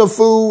cutting the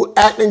food,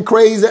 acting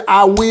crazy,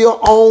 I will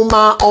own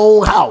my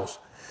own house.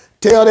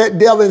 Tell that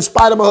devil, in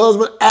spite of my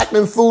husband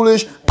acting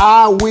foolish,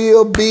 I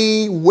will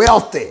be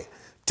wealthy.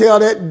 Tell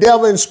that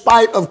devil, in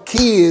spite of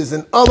kids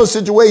and other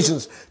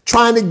situations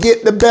trying to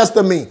get the best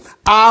of me,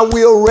 I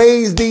will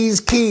raise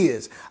these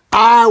kids.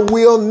 I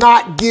will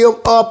not give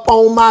up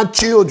on my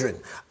children.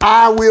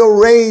 I will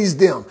raise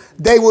them.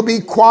 They will be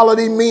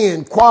quality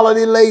men,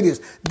 quality ladies.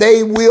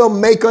 They will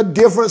make a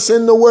difference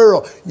in the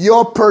world.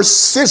 Your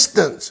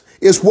persistence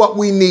is what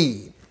we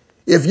need.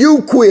 If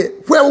you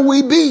quit, where will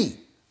we be?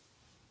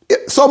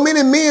 So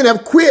many men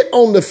have quit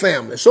on the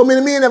family. So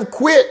many men have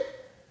quit.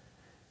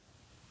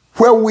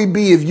 Where will we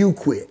be if you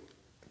quit?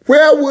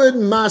 Where would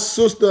my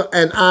sister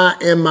and I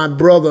and my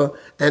brother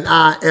and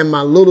I and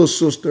my little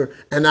sister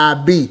and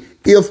I be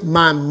if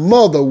my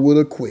mother would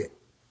have quit?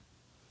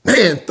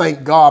 Man,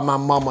 thank God my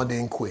mama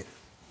didn't quit.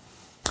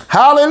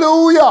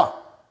 Hallelujah.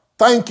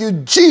 Thank you,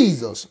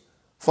 Jesus,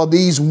 for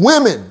these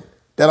women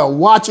that are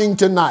watching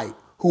tonight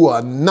who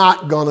are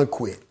not going to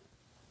quit.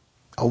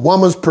 A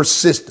woman's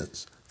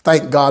persistence.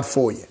 Thank God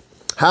for you.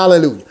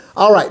 Hallelujah.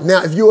 All right.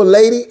 Now, if you're a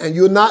lady and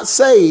you're not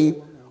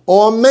saved,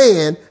 or a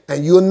man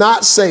and you're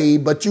not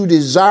saved, but you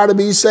desire to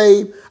be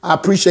saved, I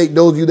appreciate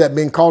those of you that have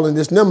been calling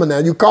this number now.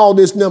 You call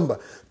this number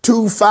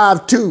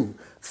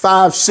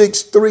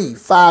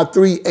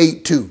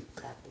 252-563-5382.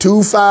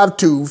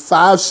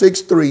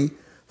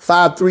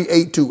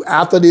 252-563-5382.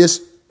 After this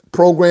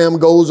program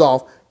goes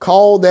off,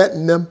 call that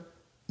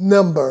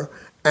number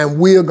and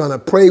we're going to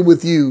pray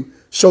with you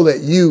so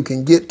that you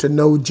can get to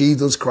know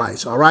Jesus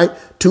Christ. All right?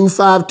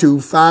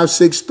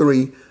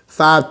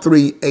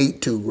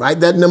 252-563-5382. Write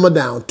that number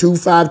down,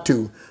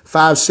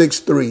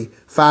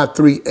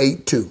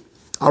 252-563-5382.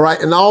 All right,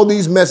 and all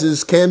these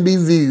messages can be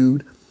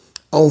viewed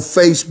on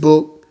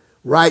Facebook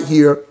right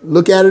here.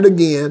 Look at it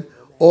again,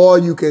 or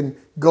you can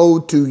go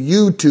to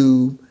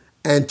YouTube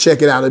and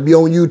check it out. It'll be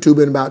on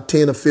YouTube in about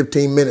 10 or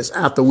 15 minutes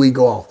after we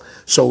go off.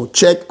 So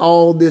check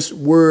all this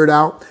word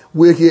out.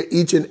 We're here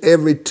each and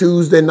every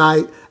Tuesday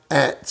night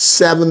at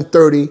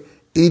 7:30,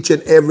 each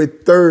and every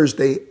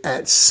Thursday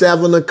at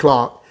 7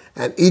 o'clock.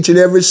 And each and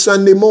every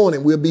Sunday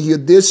morning, we'll be here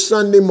this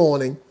Sunday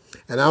morning.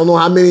 And I don't know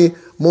how many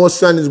more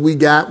Sundays we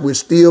got. We're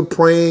still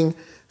praying,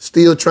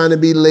 still trying to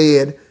be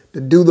led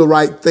to do the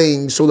right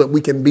thing so that we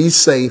can be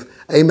safe.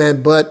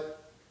 Amen. But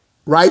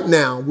right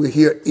now, we're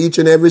here each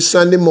and every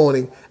Sunday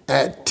morning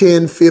at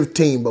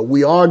 10:15. But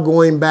we are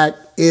going back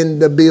in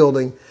the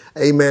building,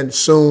 amen,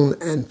 soon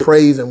and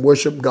praise and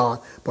worship God.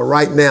 But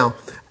right now,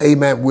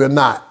 amen, we're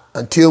not.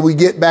 Until we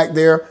get back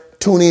there,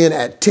 tune in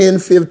at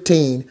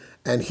 10:15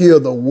 and hear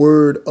the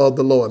word of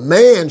the Lord.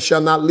 Man shall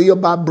not live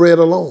by bread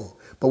alone,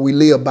 but we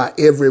live by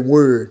every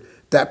word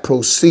that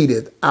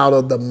proceedeth out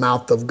of the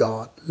mouth of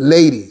God.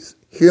 Ladies,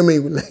 hear me,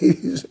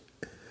 ladies.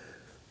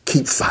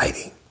 Keep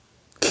fighting.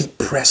 Keep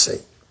pressing.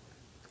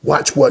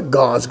 Watch what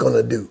God's going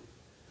to do.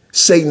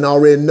 Satan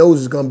already knows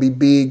it's going to be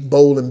big,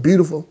 bold, and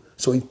beautiful,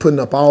 so he's putting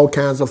up all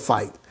kinds of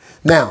fight.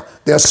 Now,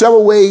 there are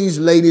several ways,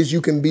 ladies,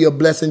 you can be a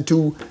blessing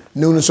to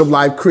Newness of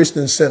Life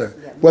Christian Center.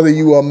 Whether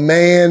you are a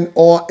man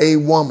or a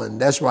woman,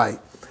 that's right.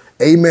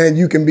 Amen.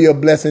 You can be a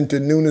blessing to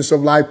Newness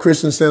of Life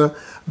Christian Center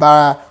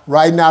by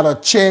writing out a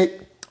check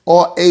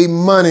or a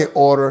money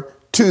order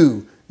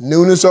to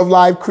Newness of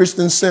Life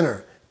Christian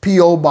Center,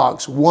 P.O.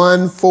 Box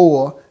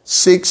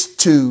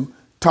 1462,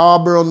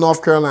 Tarboro,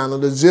 North Carolina.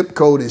 The zip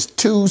code is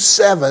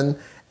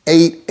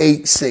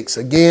 27886.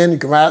 Again, you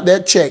can write out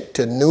that check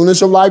to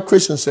Newness of Life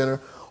Christian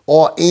Center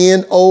or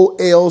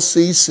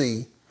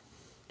NOLCC.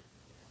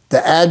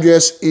 The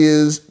address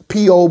is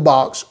P.O.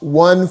 Box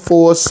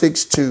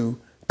 1462,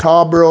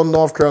 Tarboro,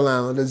 North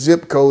Carolina. The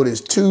zip code is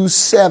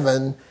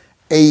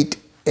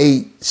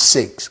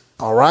 27886.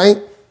 All right?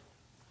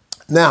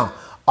 Now,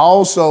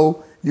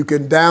 also, you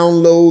can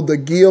download the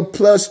Give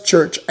Plus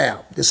Church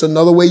app. This is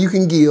another way you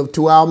can give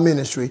to our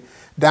ministry.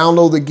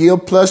 Download the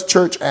Give Plus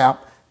Church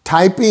app.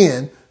 type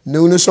in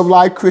Newness of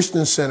Life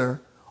Christian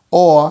Center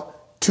or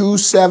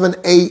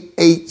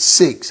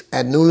 27886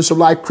 at Newness of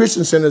Life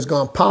Christian Center is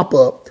going to pop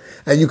up,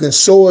 and you can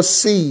sow a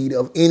seed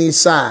of any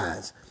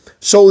size.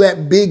 Sow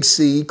that big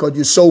seed, because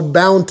you sow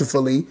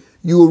bountifully,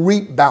 you will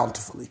reap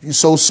bountifully. If you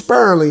sow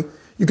sparingly,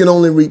 you can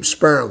only reap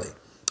sparingly.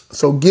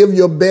 So give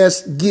your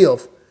best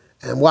gift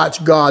and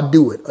watch God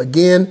do it.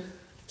 Again,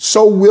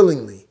 sow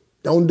willingly.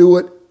 Don't do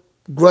it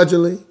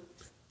grudgingly.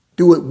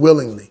 Do it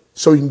willingly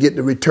so you can get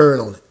the return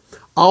on it.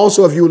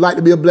 Also, if you would like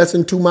to be a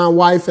blessing to my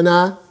wife and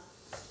I,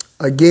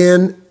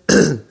 again,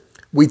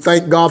 we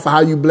thank God for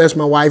how you blessed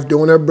my wife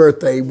during her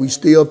birthday. We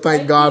still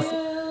thank God.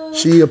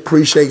 She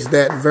appreciates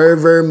that very,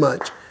 very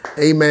much.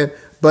 Amen.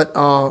 But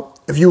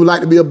if you would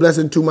like to be a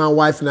blessing to my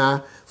wife and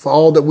I for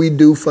all that we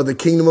do for the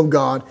kingdom of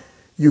God,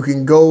 you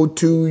can go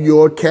to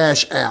your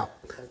Cash App.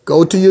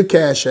 Go to your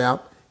Cash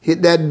App,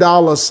 hit that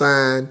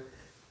 $,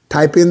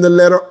 type in the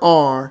letter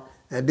R,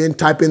 and then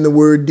type in the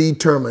word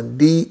determined.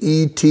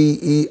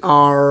 DETERMINED.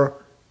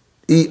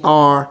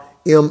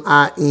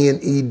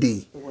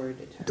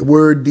 The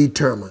word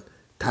determined.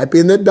 Type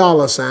in the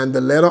 $,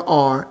 the letter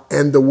R,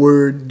 and the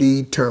word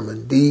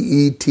determined.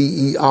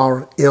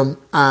 DETERMINED.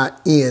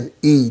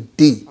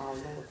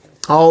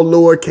 All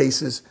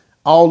lowercases,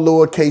 all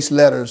lowercase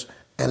letters,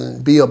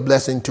 and be a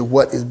blessing to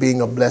what is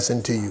being a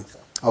blessing to you.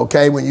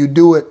 Okay, when you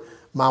do it,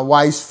 my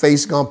wife's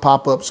face gonna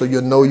pop up so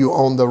you'll know you're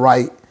on the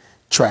right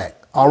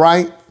track. All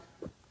right?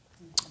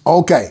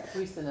 Okay.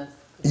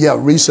 Yeah,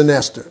 Risa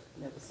Nestor.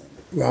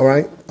 All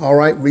right. All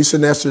right. Risa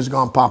Nestor is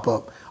going to pop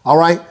up. All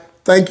right.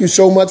 Thank you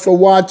so much for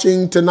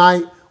watching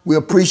tonight. We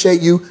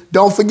appreciate you.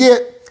 Don't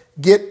forget,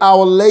 get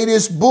our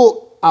latest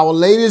book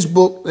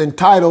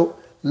entitled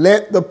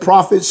Let the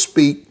Prophet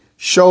Speak,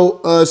 Show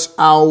Us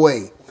Our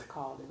Way.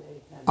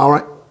 All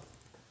right.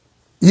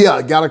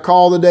 Yeah, got a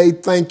call today.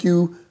 Thank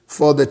you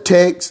for the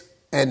texts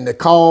and the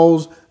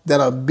calls that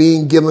are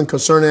being given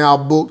concerning our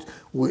books.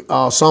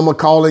 Some are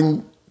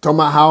calling, talking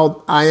about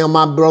how I Am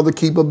My Brother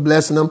Keeper,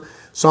 blessing them.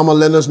 Some are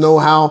letting us know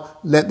how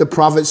Let the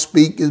Prophet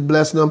Speak is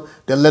blessing them.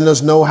 They're letting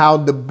us know how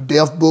the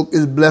Deaf Book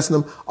is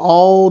blessing them.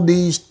 All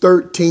these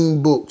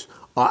 13 books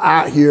are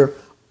out here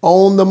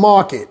on the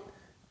market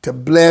to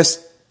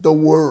bless the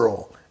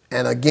world.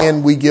 And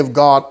again, we give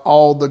God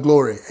all the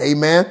glory.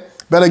 Amen.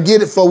 Better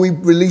get it before we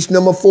release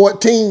number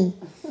 14.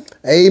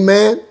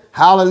 Amen.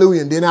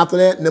 Hallelujah. And then after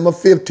that, number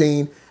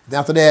 15. And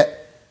after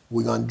that,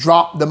 we're going to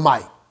drop the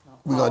mic.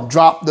 We're going to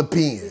drop the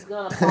pen. He's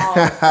going to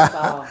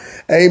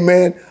pause.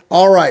 Amen.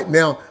 All right.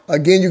 Now,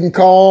 again, you can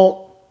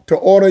call to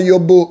order your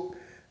book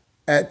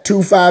at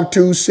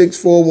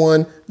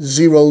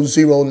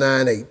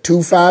 252-641-0098.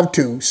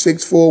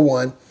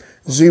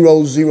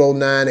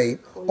 252-641-0098.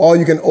 Or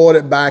you can order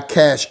it by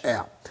Cash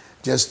App.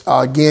 Just,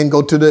 again,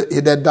 go to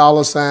hit that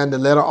 $, the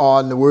letter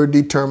R, and the word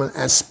determined,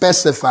 and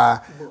specify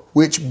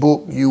which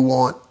book you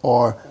want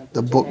or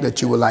the book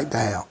that you would like to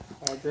have.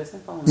 Address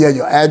and phone number. Yeah,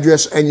 your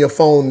address and your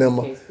phone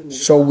number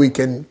so we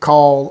can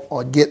call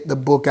or get the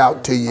book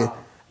out to you.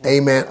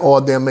 Amen.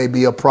 Or there may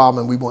be a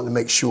problem. We want to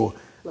make sure.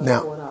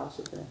 Now,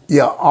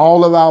 yeah,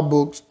 all of our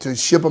books, to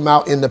ship them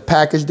out in the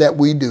package that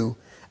we do.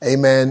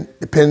 Amen.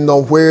 Depending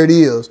on where it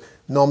is,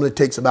 normally it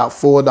takes about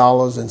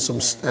 $4 and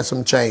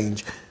some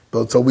change.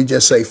 But so we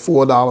just say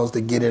 $4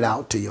 to get it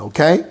out to you.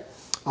 Okay.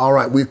 All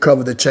right. We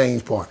cover the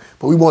change part,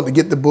 but we want to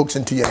get the books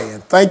into your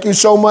hand. Thank you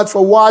so much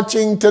for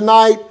watching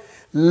tonight.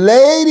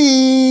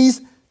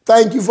 Ladies,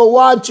 thank you for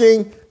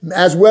watching,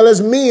 as well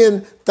as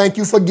men. Thank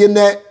you for getting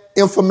that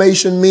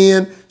information,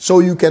 men, so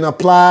you can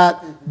apply it,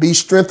 be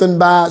strengthened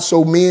by it,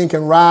 so men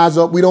can rise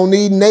up. We don't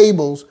need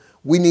neighbors.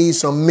 We need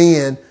some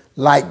men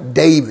like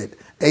David,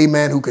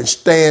 amen, who can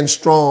stand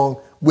strong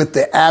with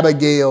the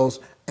Abigails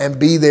and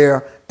be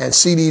there and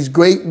see these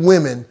great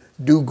women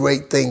do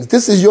great things.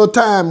 This is your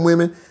time,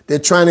 women. They're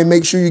trying to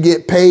make sure you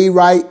get paid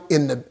right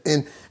and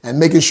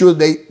making sure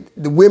the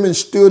women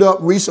stood up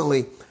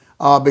recently.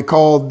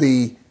 Because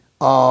the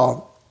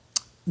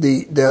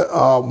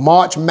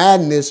March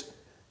Madness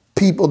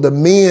people, the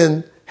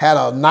men had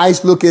a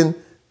nice looking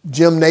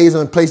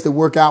gymnasium place to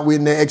work out with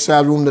in their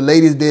exercise room. The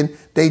ladies didn't.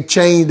 They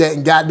changed that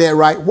and got that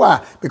right.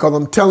 Why? Because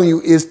I'm telling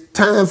you, it's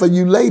time for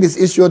you ladies.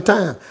 It's your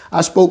time.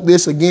 I spoke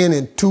this again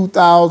in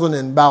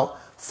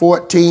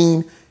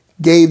 2014.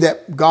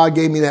 God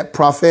gave me that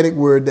prophetic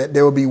word that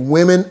there will be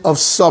women of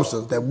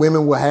substance, that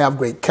women will have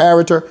great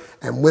character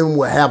and women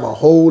will have a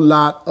whole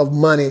lot of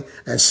money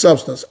and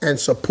substance and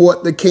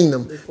support the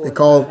kingdom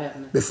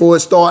before it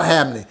start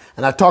happening.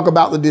 And I talk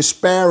about the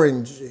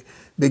disparity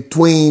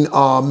between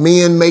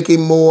men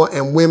making more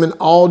and women.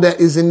 All that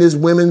is in this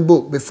women's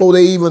book before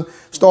they even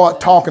start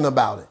talking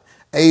about it.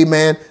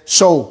 Amen.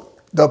 So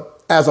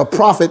as a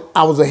prophet,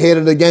 I was ahead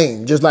of the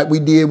game, just like we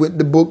did with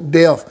the book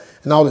Death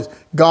and all this.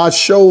 God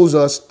shows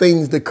us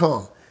things to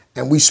come,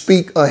 and we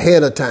speak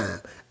ahead of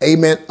time,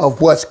 amen,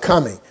 of what's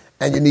coming,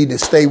 and you need to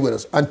stay with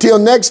us. Until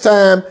next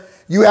time,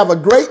 you have a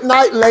great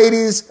night,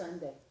 ladies.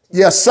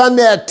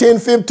 Sunday at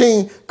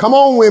 10:15. Come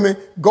on, women,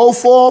 go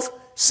forth,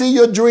 see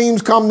your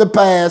dreams come to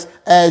pass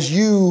as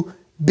you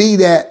be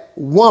that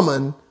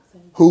woman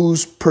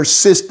who's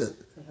persistent.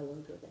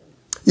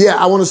 Yeah,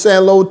 I want to say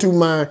hello to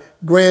my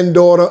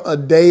granddaughter,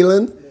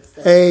 Adalyn.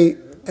 Hey,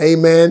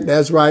 amen.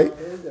 That's right.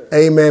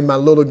 Amen. My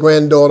little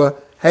granddaughter.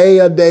 Hey,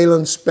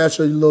 Adalyn,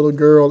 special little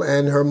girl,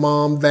 and her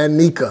mom,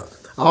 Vanika.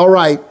 All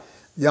right.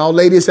 Y'all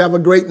ladies have a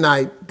great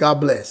night.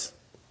 God bless.